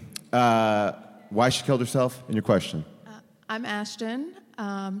name, why she killed herself, and your question. I'm Ashton,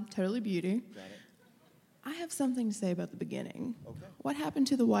 totally beauty. I have something to say about the beginning. Okay. What happened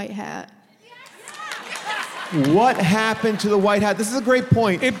to the white hat? What happened to the white hat? This is a great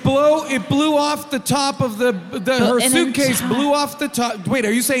point. It blew off the top of her suitcase blew off the top. Wait,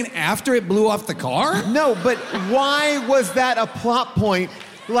 are you saying after it blew off the car? No, but why was that a plot point?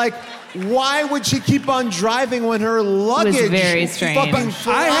 Like, why would she keep on driving when her luggage was very strange. fucking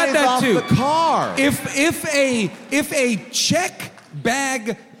flies I had that off too. the car? If a check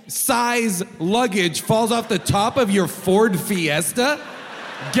bag size luggage falls off the top of your Ford Fiesta,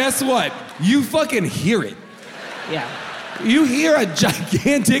 guess what? You fucking hear it. Yeah. You hear a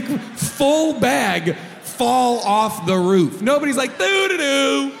gigantic full bag fall off the roof. Nobody's like,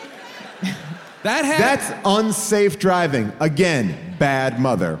 doo-doo-doo. That's unsafe driving. Again, bad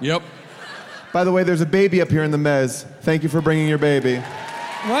mother. Yep. By the way, there's a baby up here in the mez. Thank you for bringing your baby.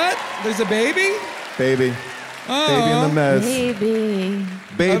 What? There's a baby? Baby. Baby in the mez. Baby.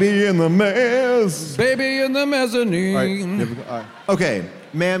 Baby in the mez. Baby in the mezzanine. All right. Okay,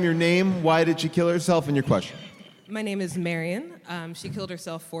 ma'am, your name, why did she kill herself, and your question. My name is Marion. She killed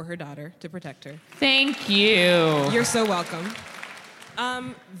herself for her daughter to protect her. Thank you. You're so welcome.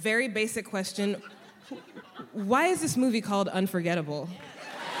 Very basic question. Why is this movie called Unforgettable?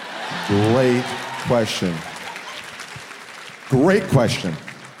 Great question. Great question.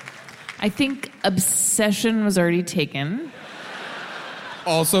 I think Obsession was already taken.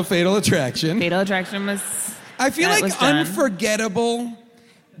 Also Fatal Attraction. Fatal Attraction was... I feel that like was done. Unforgettable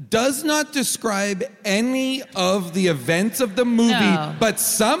does not describe any of the events of the movie, No. but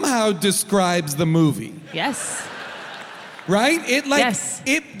somehow describes the movie. Yes. Right? Yes.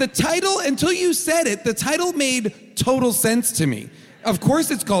 The title, until you said it, the title made total sense to me. Of course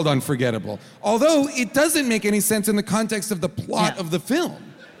it's called Unforgettable, although it doesn't make any sense in the context of the plot of the film.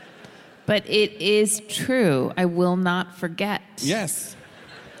 But it is true. I will not forget. Yes.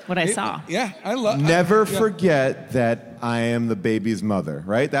 What I saw. Yeah, I love. Never forget that I am the baby's mother,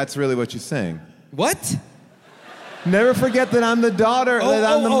 right? That's really what she's saying. What? Never forget that I'm the daughter, that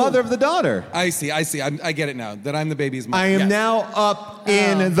I'm the mother of the daughter. I see. I get it now. That I'm the baby's mother. I am Yes. now up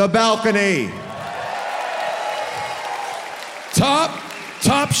in the balcony.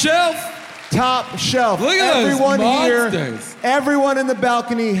 Top shelf. Top shelf. Look at those everyone monsters. here, everyone in the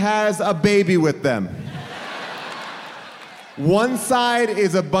balcony has a baby with them. One side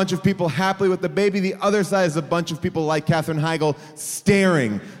is a bunch of people happily with the baby. The other side is a bunch of people like Katherine Heigl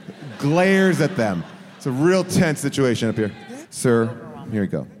staring, glares at them. It's a real tense situation up here. Sir, here you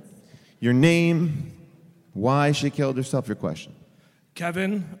go. Your name, why she killed herself, your question.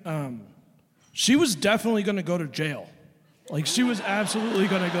 Kevin, she was definitely going to go to jail. Like, she was absolutely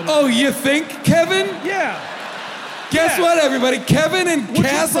going to go to jail. Oh, you think, Kevin? Yeah. Guess what, everybody? Kevin and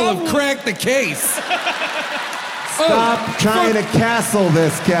Castle have cracked the case. Stop trying to castle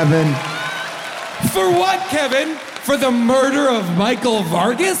this, Kevin. For what, Kevin? For the murder of Michael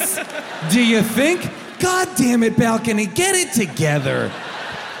Vargas? Do you think? God damn it, balcony, get it together.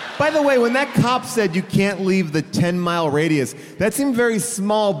 By the way, when that cop said you can't leave the 10-mile radius, that seemed very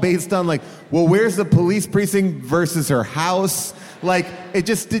small based on, like, well, where's the police precinct versus her house? Like, it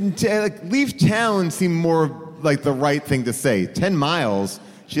just didn't, leave town seemed more like the right thing to say. 10 miles,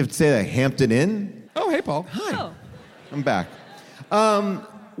 she'd have to say that Hampton Inn? Oh, hey, Paul. Hi. Oh. I'm back.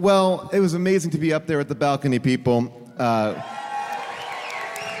 Well, it was amazing to be up there at the balcony, people.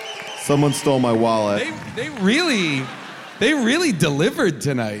 Someone stole my wallet. They really delivered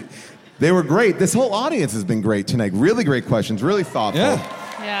tonight. They were great. This whole audience has been great tonight. Really great questions, really thoughtful.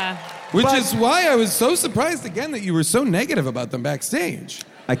 Yeah. Which is why I was so surprised again that you were so negative about them backstage.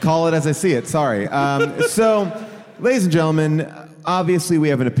 I call it as I see it, sorry. So, ladies and gentlemen, obviously we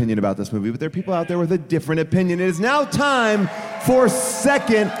have an opinion about this movie, but there are people out there with a different opinion. It is now time for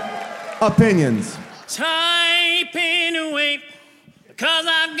second opinions. Time weeping, wait, because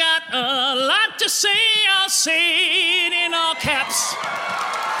I've got a lot to say. I'll say it in all caps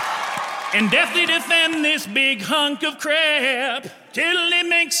and deftly defend this big hunk of crap till it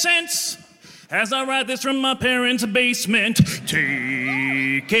makes sense. As I write this from my parents' basement,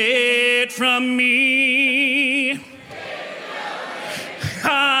 take it from me.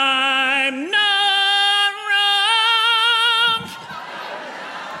 I'm not wrong.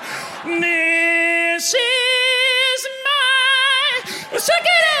 This is my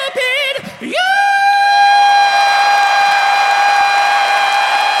second opinion.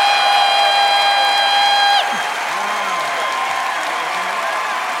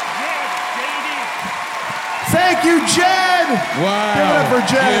 Thank you, Jed. Wow. Give it up for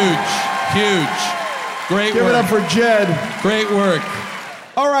Jed. Huge. Great Give work. it up for Jed. Great work.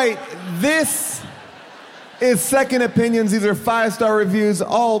 All right, this is Second Opinions. These are 5-star reviews,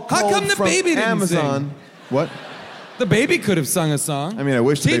 all How culled come the from baby didn't Amazon. sing? What? The baby could have sung a song. I mean, I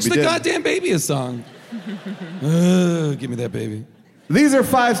wish the Teach baby the did. goddamn baby a song. Give me that baby. These are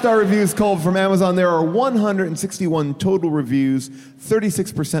 5-star reviews culled from Amazon. There are 161 total reviews.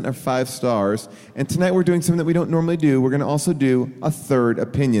 36% are 5 stars. And tonight we're doing something that we don't normally do. We're going to also do a third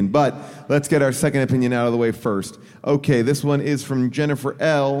opinion. But let's get our second opinion out of the way first. Okay, this one is from Jennifer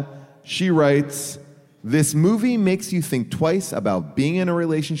L. She writes, "This movie makes you think twice about being in a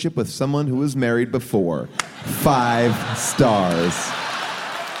relationship with someone who was married before." 5 stars.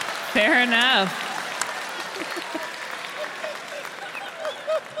 Fair enough.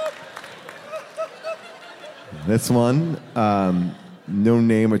 This one, no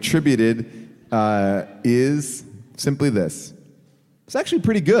name attributed, is simply this. It's actually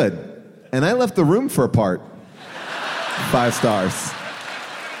pretty good, and I left the room for a part. 5 stars.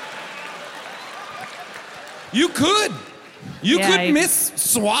 You could. You Yeah, could miss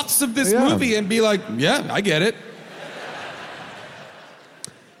swaths of this Yeah. movie and be like, yeah, I get it.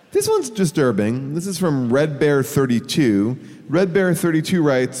 This one's disturbing. This is from Red Bear 32. Red Bear 32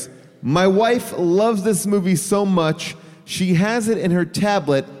 writes, "My wife loves this movie so much, she has it in her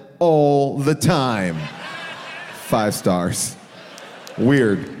tablet all the time." 5 stars.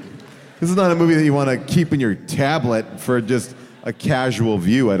 Weird. This is not a movie that you want to keep in your tablet for just a casual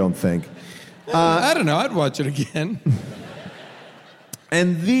view, I don't think. I don't know. I'd watch it again.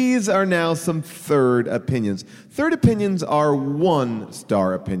 And these are now some third opinions. Third opinions are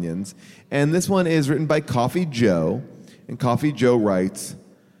 1-star opinions. And this one is written by Coffee Joe. And Coffee Joe writes,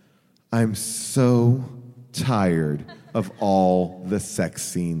 "I'm so tired of all the sex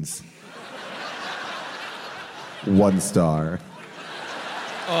scenes." 1 star.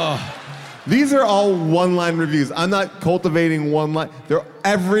 These are all one-line reviews. I'm not cultivating one line.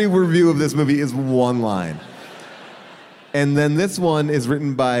 Every review of this movie is one line. And then this one is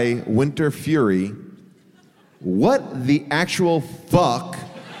written by Winter Fury. "What the actual fuck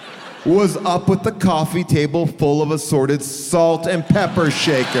was up with the coffee table full of assorted salt and pepper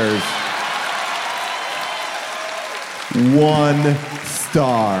shakers?" 1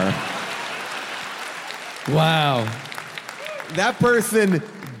 star. Wow. That person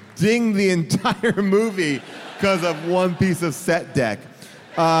dinged the entire movie because of one piece of set deck.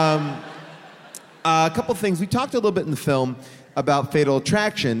 A couple things. We talked a little bit in the film about Fatal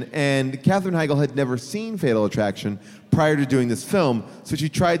Attraction, and Katherine Heigl had never seen Fatal Attraction prior to doing this film, so she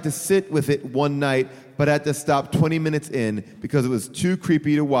tried to sit with it one night, but had to stop 20 minutes in because it was too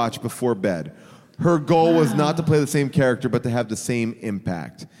creepy to watch before bed. Her goal was not to play the same character, but to have the same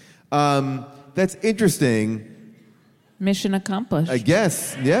impact. That's interesting. Mission accomplished. I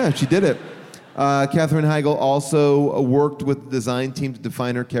guess. Yeah, she did it. Katherine Heigl also worked with the design team to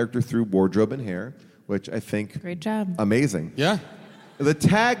define her character through wardrobe and hair, which I think... Great job. Amazing. Yeah. The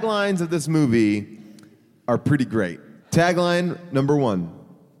taglines of this movie are pretty great. Tagline number 1,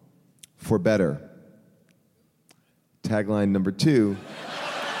 "For better." Tagline number 2,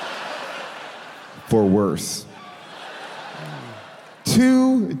 "For worse."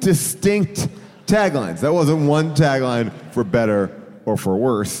 2 distinct taglines. That wasn't one tagline for better or for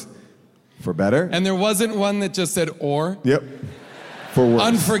worse. For better. And there wasn't one that just said or? Yep. For worse.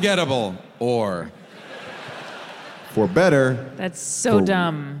 Unforgettable or. For better. That's so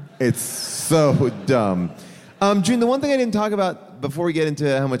dumb. It's so dumb. June, the one thing I didn't talk about before we get into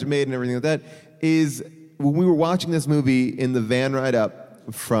how much it made and everything like that is when we were watching this movie in the van ride up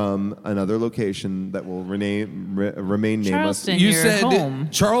from another location that will remain nameless. Charleston, You your said home.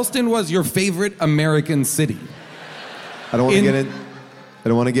 Charleston was your favorite American city. I don't want to get in. I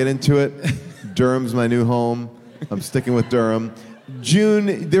don't want to get into it. Durham's my new home. I'm sticking with Durham.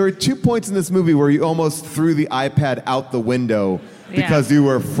 June, there were 2 points in this movie where you almost threw the iPad out the window because you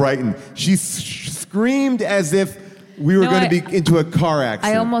were frightened. She screamed as if we were going to be into a car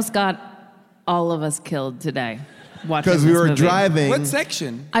accident. I almost got all of us killed today watching because we this were movie. driving. What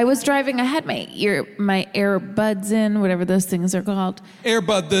section? I was driving. I had my earbuds in, whatever those things are called.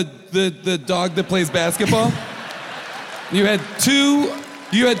 Airbud, the dog that plays basketball. You had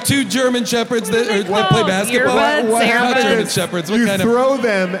two German shepherds that play basketball. What Not happens German is shepherds. What you kind throw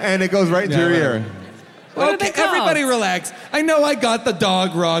them and it goes right into your ear. What are they called? Everybody relax. I know I got the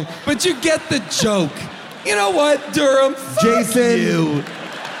dog wrong, but you get the joke. You know what, Durham? Fuck you.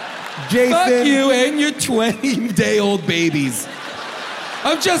 Fuck you and your 20-day-old babies.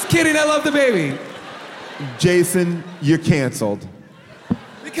 I'm just kidding. I love the baby. Jason, you're canceled.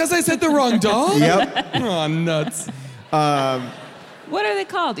 Because I said the wrong dog? Yep. Oh, nuts. What are they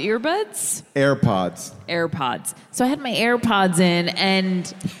called? Earbuds? AirPods. AirPods. So I had my AirPods in,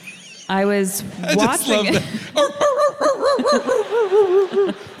 and I was I just watching love it.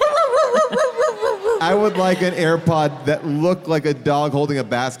 I would like an AirPod that looked like a dog holding a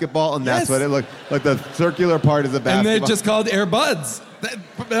basketball, and that's Yes. what it looked like. The circular part is a basketball. And they're just called Airbuds.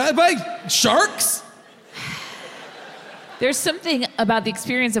 By sharks? There's something about the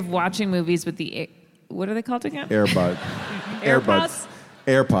experience of watching movies with the what are they called again? AirPod. AirPods?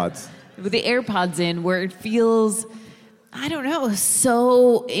 AirPods. With the AirPods in, where it feels, I don't know,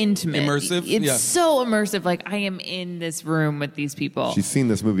 so intimate. Immersive? It's Yeah. so immersive. Like I am in this room with these people. She's seen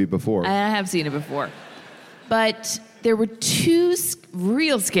this movie before. I have seen it before. But there were two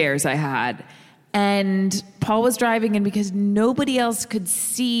real scares I had. And Paul was driving, and because nobody else could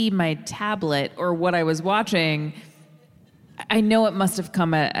see my tablet or what I was watching, I know it must have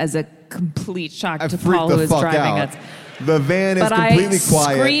come as a complete shock to freaked Paul, the who was fuck driving out. us. The van is But completely I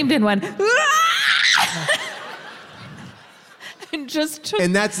quiet. screamed and went, and just took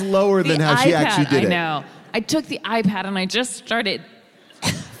And that's lower than the how she iPad. actually did it. I know. I took the iPad and I just started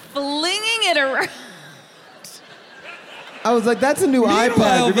flinging it around. I was like, that's a new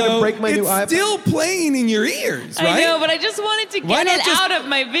iPad. You're going to break my new iPad? It's still playing in your ears, right? I know, but I just wanted to Why get not it just- out of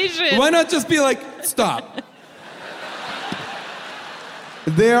my vision. Why not just be like, stop?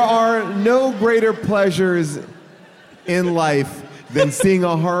 There are no greater pleasures in life than seeing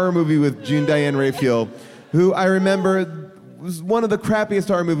a horror movie with June Diane Raphael, who I remember was one of the crappiest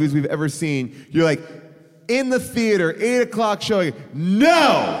horror movies we've ever seen. You're like, in the theater, 8 o'clock showing,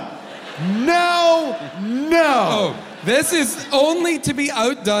 no! Oh, this is only to be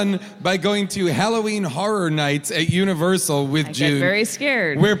outdone by going to Halloween Horror Nights at Universal with I June. get very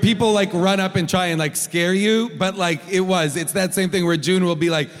scared. Where people like run up and try and like scare you, but like it's that same thing where June will be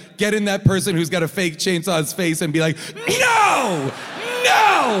like, get in that person who's got a fake chainsaw's face and be like, no!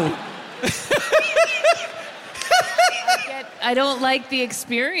 I don't like the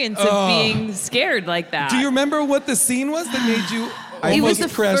experience of being scared like that. Do you remember what the scene was that made you It was almost the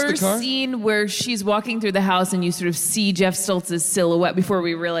crash the first car? scene where she's walking through the house and you sort of see Jeff Stoltz's silhouette before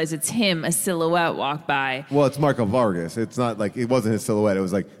we realize it's him, a silhouette walk by. Well, it's Marco Vargas. It's not like, it wasn't his silhouette. It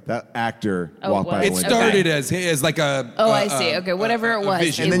was like that actor walked by. It and went started by. as like a. Oh, I see. Okay, whatever it was.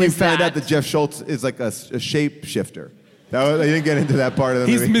 vision. And it then you was found that. out that Jeff Schultz is like a shape shifter. I didn't get into that part of the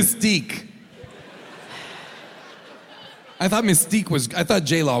He's movie. Mystique. I thought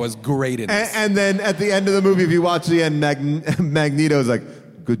J-Law was great in this. And then at the end of the movie, if you watch the end, Magneto's like,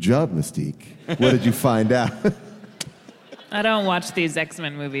 good job, Mystique. What did you find out? I don't watch these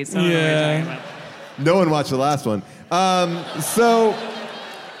X-Men movies, so I don't know what you're talking about. No one watched the last one. So,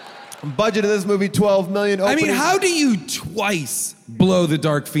 budget of this movie, $12 million. I mean, Opening- how do you twice blow the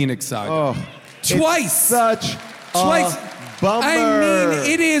Dark Phoenix saga? Oh, twice. It's such Twice. a bummer. I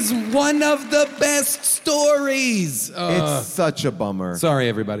mean, it is one of the best stories. It's such a bummer. Sorry,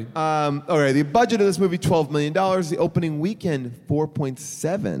 everybody. All right, the budget of this movie, $12 million. The opening weekend,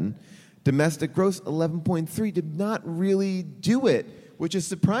 4.7. Domestic gross, 11.3. Did not really do it, which is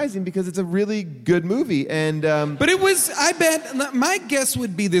surprising because it's a really good movie. And But it was, I bet, my guess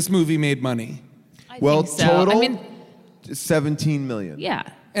would be this movie made money. well, think so. total, I mean- 17 million. Yeah.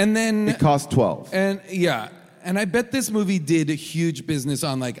 And then, It cost 12. and yeah, and I bet this movie did a huge business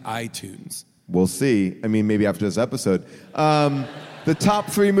on like iTunes. We'll see. I mean, maybe after this episode. The top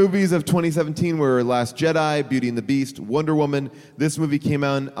 3 movies of 2017 were Last Jedi, Beauty and the Beast, Wonder Woman. This movie came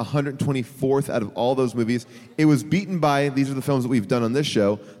out 124th out of all those movies. It was beaten by, these are the films that we've done on this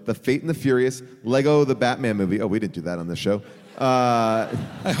show, The Fate and the Furious, Lego the Batman movie. Oh, we didn't do that on this show. I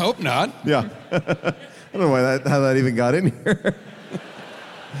hope not. Yeah. I don't know how that even got in here.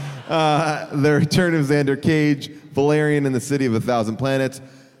 The Return of Xander Cage, Valerian and the City of a Thousand Planets,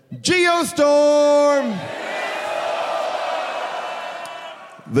 Geostorm,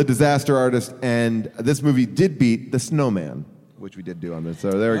 The Disaster Artist, and this movie did beat The Snowman, which we did do on this.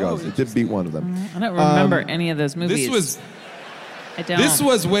 So there it goes. It did beat one of them. I don't remember any of those movies. I don't. This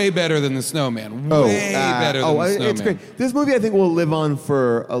was way better than The Snowman. Way better than The Snowman. It's great. This movie, I think, will live on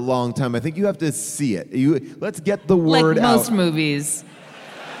for a long time. I think you have to see it. Let's get the word out. Like most movies.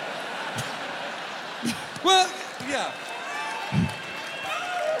 Well, yeah.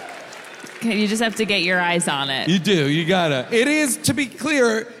 You just have to get your eyes on it. You do. You gotta. It is, to be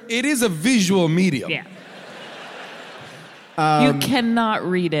clear, it is a visual medium. Yeah. You cannot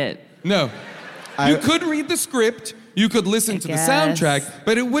read it. No. You could read the script. You could listen to the soundtrack,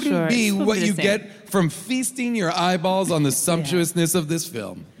 but it wouldn't be what you get from feasting your eyeballs on the sumptuousness of this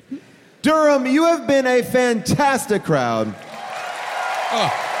film. Durham, you have been a fantastic crowd.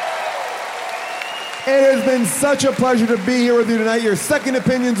 Oh. It has been such a pleasure to be here with you tonight. Your second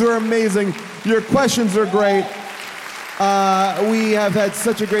opinions were amazing. Your questions are great. We have had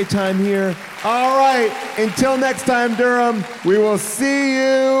such a great time here. All right, until next time, Durham, we will see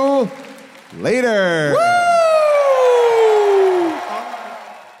you later. Woo!